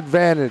man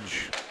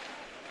advantage.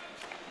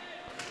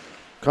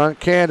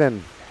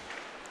 Concannon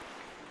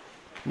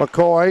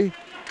McCoy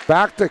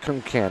back to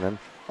Concannon.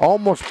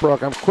 Almost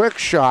broke him. Quick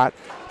shot.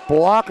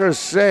 Blocker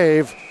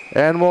save.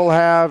 And we'll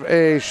have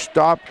a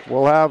stop.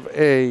 We'll have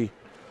a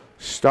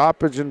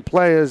stoppage in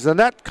play as the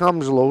net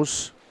comes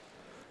loose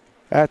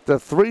at the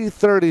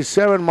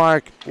 3:37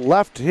 mark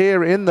left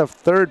here in the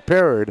third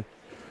period.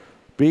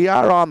 BR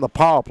on the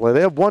power play.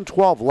 They have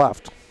 1:12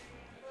 left.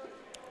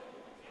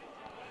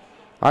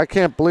 I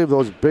can't believe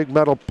those big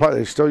metal,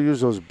 they still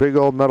use those big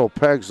old metal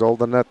pegs to hold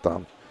the net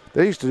down.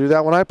 They used to do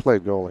that when I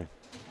played goalie.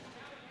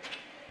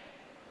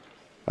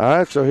 All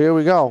right, so here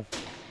we go.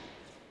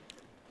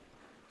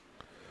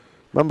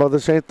 Remember,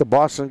 this ain't the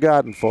Boston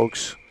Garden,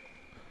 folks.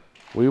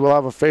 We will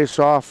have a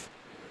face-off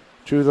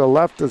to the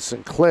left of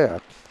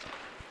Sinclair.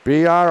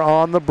 BR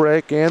on the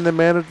break and the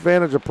man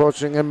advantage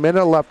approaching. A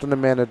minute left in the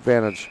man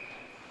advantage.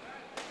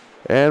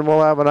 And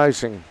we'll have an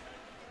icing.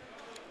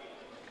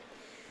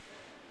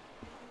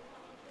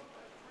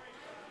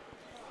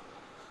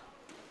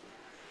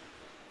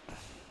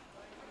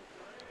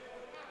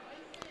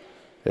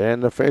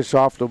 And the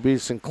face-off will be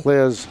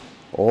Sinclair's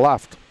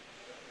left.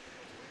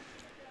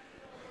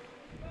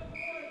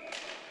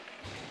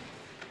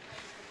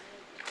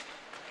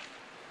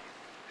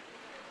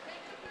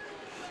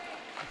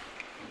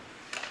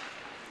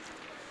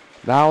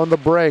 Now in the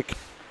break.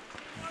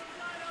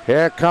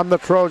 Here come the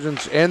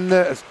Trojans in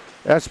the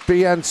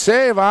SBN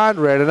save.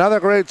 Andre, another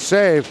great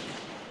save.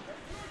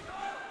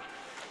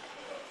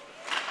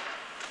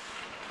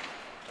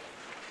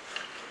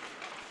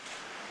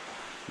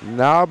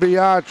 Now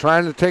BR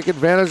trying to take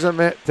advantage of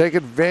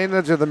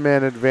the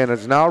man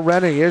advantage. Now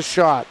Rennie, his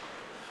shot.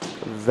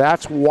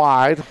 That's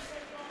wide.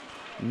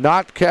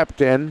 Not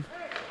kept in.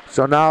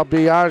 So now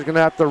BR is going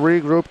to have to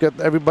regroup, get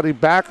everybody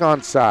back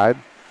on side.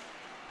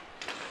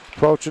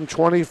 Approaching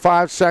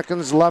 25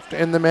 seconds left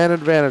in the man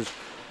advantage.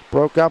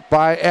 Broke up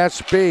by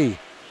SB.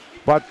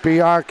 But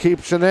BR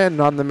keeps it in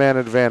on the man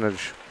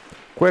advantage.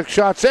 Quick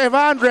shot save.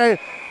 Andre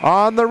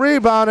on the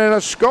rebound and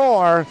a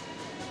score.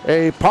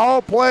 A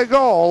power play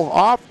goal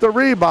off the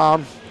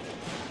rebound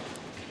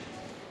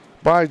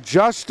by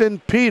Justin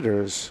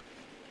Peters.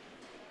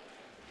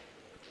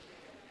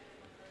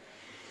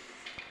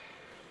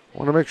 I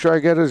want to make sure I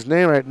get his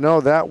name right.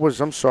 No, that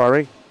was, I'm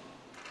sorry,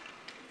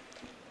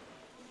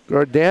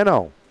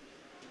 Gordano.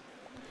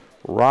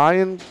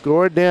 Ryan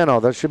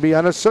Gordano. That should be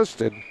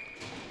unassisted.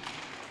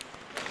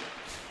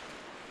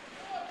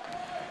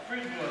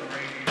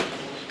 Bridgewater-Raynham goal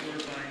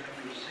scored by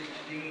number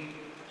 16,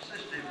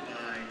 assisted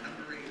by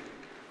number 8.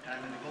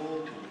 Time in the goal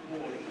to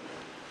 40.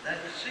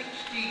 That's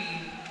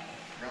 16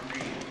 from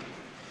the.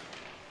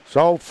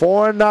 So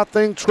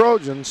 4-0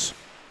 Trojans.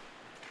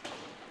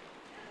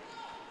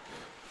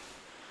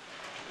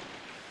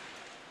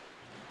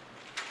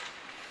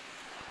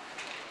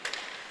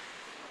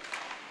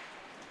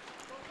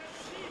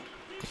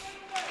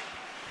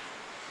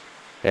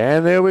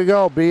 And there we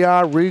go.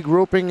 BR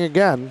regrouping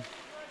again.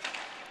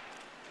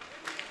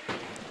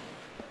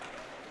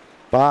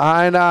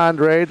 Behind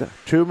Andre.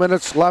 2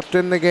 minutes left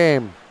in the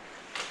game.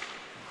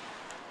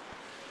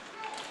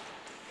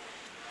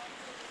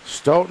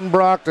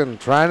 Stoughton-Brockton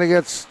trying to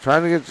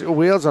get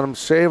wheels on him.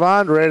 Save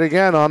Andre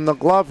again on the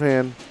glove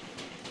hand.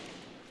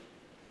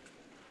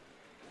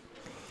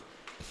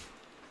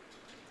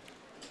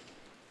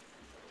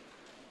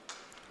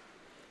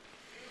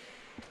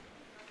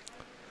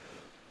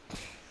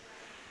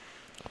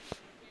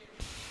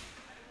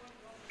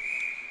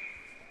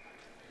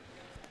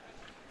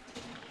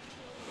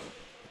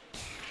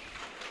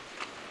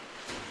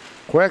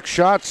 Quick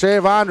shot,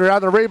 save Andre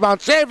on the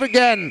rebound. Save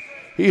again.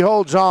 He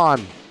holds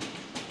on.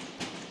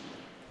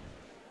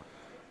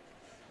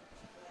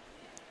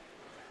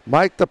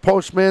 Mike the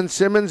Postman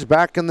Simmons,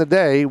 back in the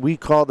day, we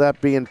call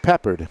that being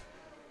peppered.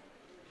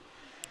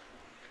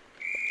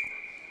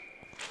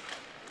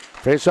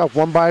 Face off,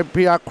 one by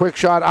PR, quick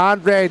shot.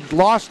 Andre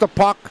lost the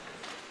puck,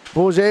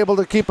 but was able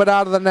to keep it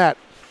out of the net.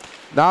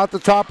 Now at the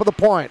top of the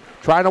point,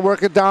 trying to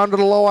work it down to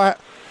the lower.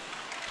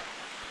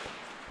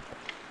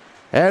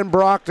 And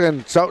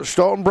Brockton,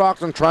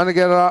 Stoughton-Brockton trying to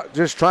get it out,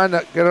 just trying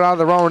to get it out of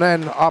their own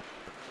end, up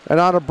and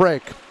on a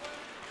break.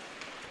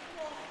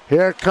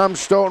 Here comes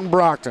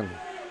Stoughton-Brockton.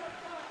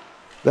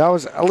 That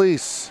was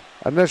Elise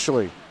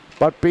initially,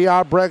 but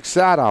BR breaks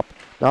that up.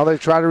 Now they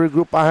try to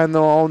regroup behind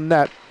their own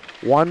net.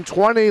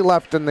 1:20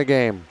 left in the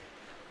game.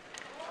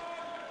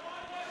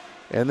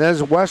 And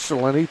there's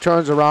Westerland. He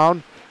turns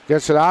around,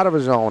 gets it out of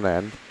his own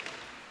end.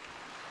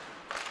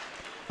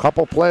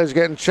 Couple players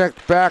getting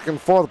checked back and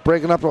forth,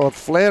 breaking up with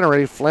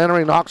Flannery.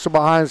 Flannery knocks it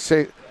behind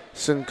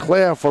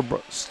Sinclair for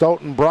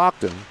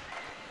Stoughton-Brockton.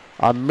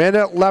 A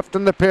minute left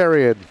in the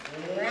period.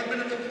 1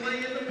 minute to play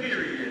in the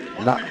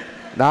period.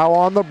 Now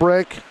on the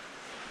break.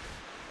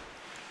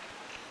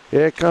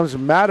 Here comes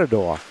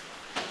Matador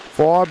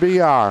for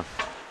BR.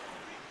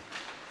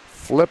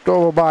 Flipped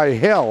over by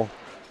Hill.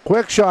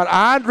 Quick shot.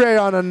 Andre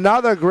on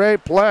another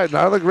great play,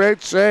 another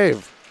great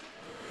save.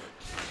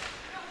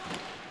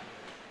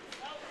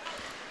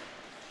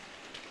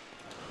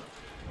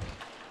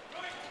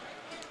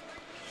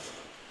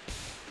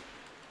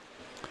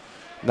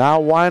 Now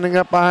winding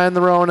up behind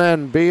their own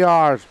end.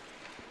 BR.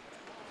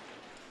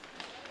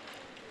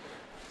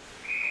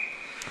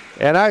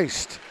 And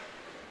iced.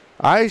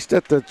 Iced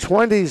at the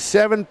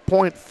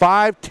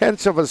 27.5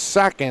 tenths of a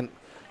second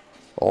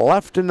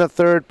left in the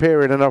third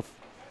period in a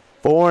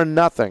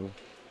 4-0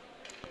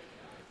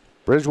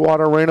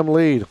 Bridgewater-Raynham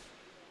lead.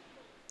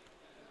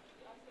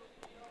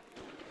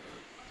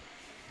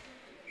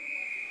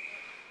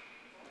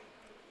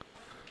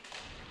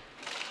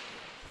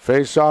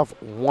 Face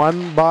off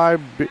won by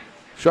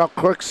shot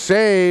quick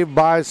save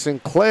by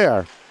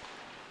Sinclair.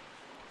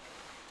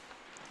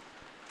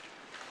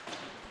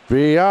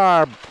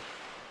 BR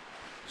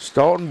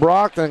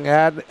Stoughton-Brockton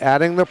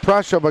adding the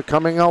pressure, but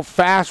coming out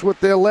fast with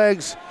their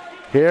legs.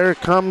 Here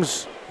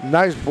comes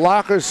nice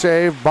blocker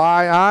save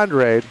by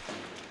Andre.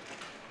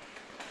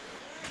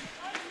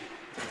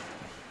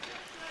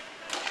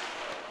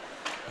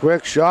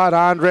 Quick shot,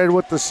 Andre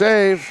with the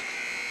save.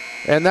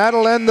 And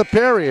that'll end the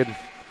period.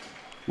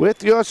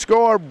 With your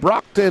score,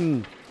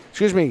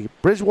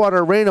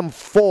 Bridgewater-Raynham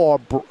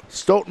 4,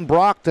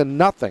 Stoughton-Brockton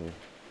nothing.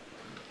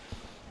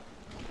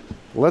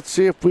 Let's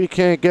see if we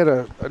can't get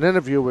an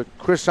interview with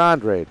Chris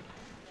Andrade.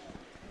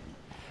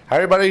 Hi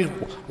everybody,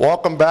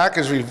 welcome back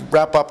as we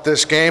wrap up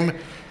this game.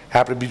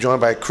 Happy to be joined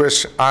by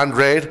Chris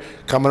Andrade,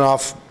 coming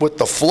off with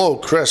the flu.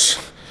 Chris,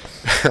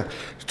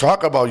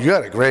 talk about, you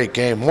had a great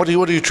game. What do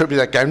you attribute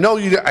that game?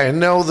 I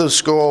know the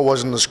score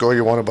wasn't the score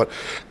you wanted, but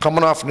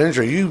coming off an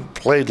injury, you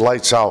played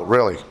lights out,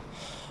 really.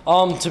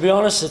 To be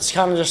honest, it's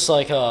kind of just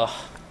like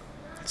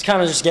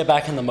just get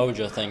back in the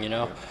mojo thing, you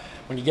know.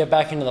 When you get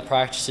back into the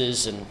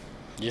practices and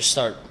you just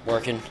start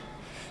working,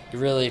 you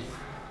really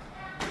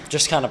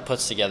just kind of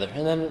puts together.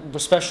 And then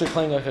especially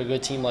playing like a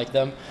good team like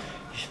them,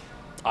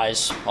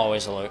 eyes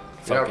always alert,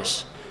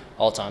 focus,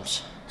 all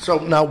times. So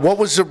now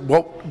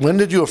when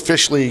did you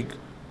officially,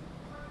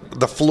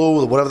 the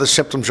flu, whatever the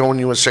symptoms when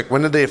you were sick,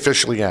 when did they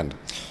officially end?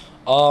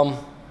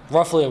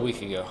 Roughly a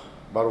week ago.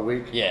 About a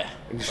week? Yeah.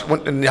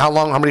 And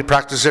how many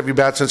practices have you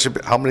had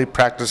how many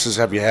practices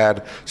have you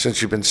had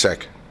since you've been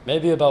sick?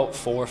 Maybe about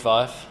 4 or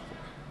 5.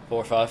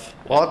 4 or 5.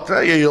 Well, I'll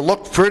tell you, you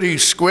look pretty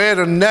squared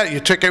and net. You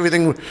took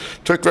everything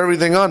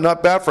on.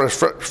 Not bad for a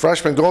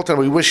freshman goaltender.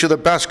 We wish you the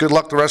best. Good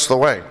luck the rest of the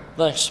way.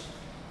 Thanks.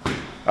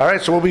 All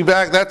right, so we'll be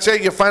back. That's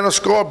it. Your final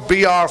score,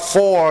 BR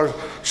 4,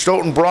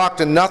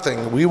 Stoughton-Brockton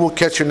nothing. We will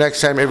catch you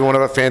next time. Everyone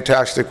have a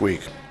fantastic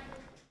week.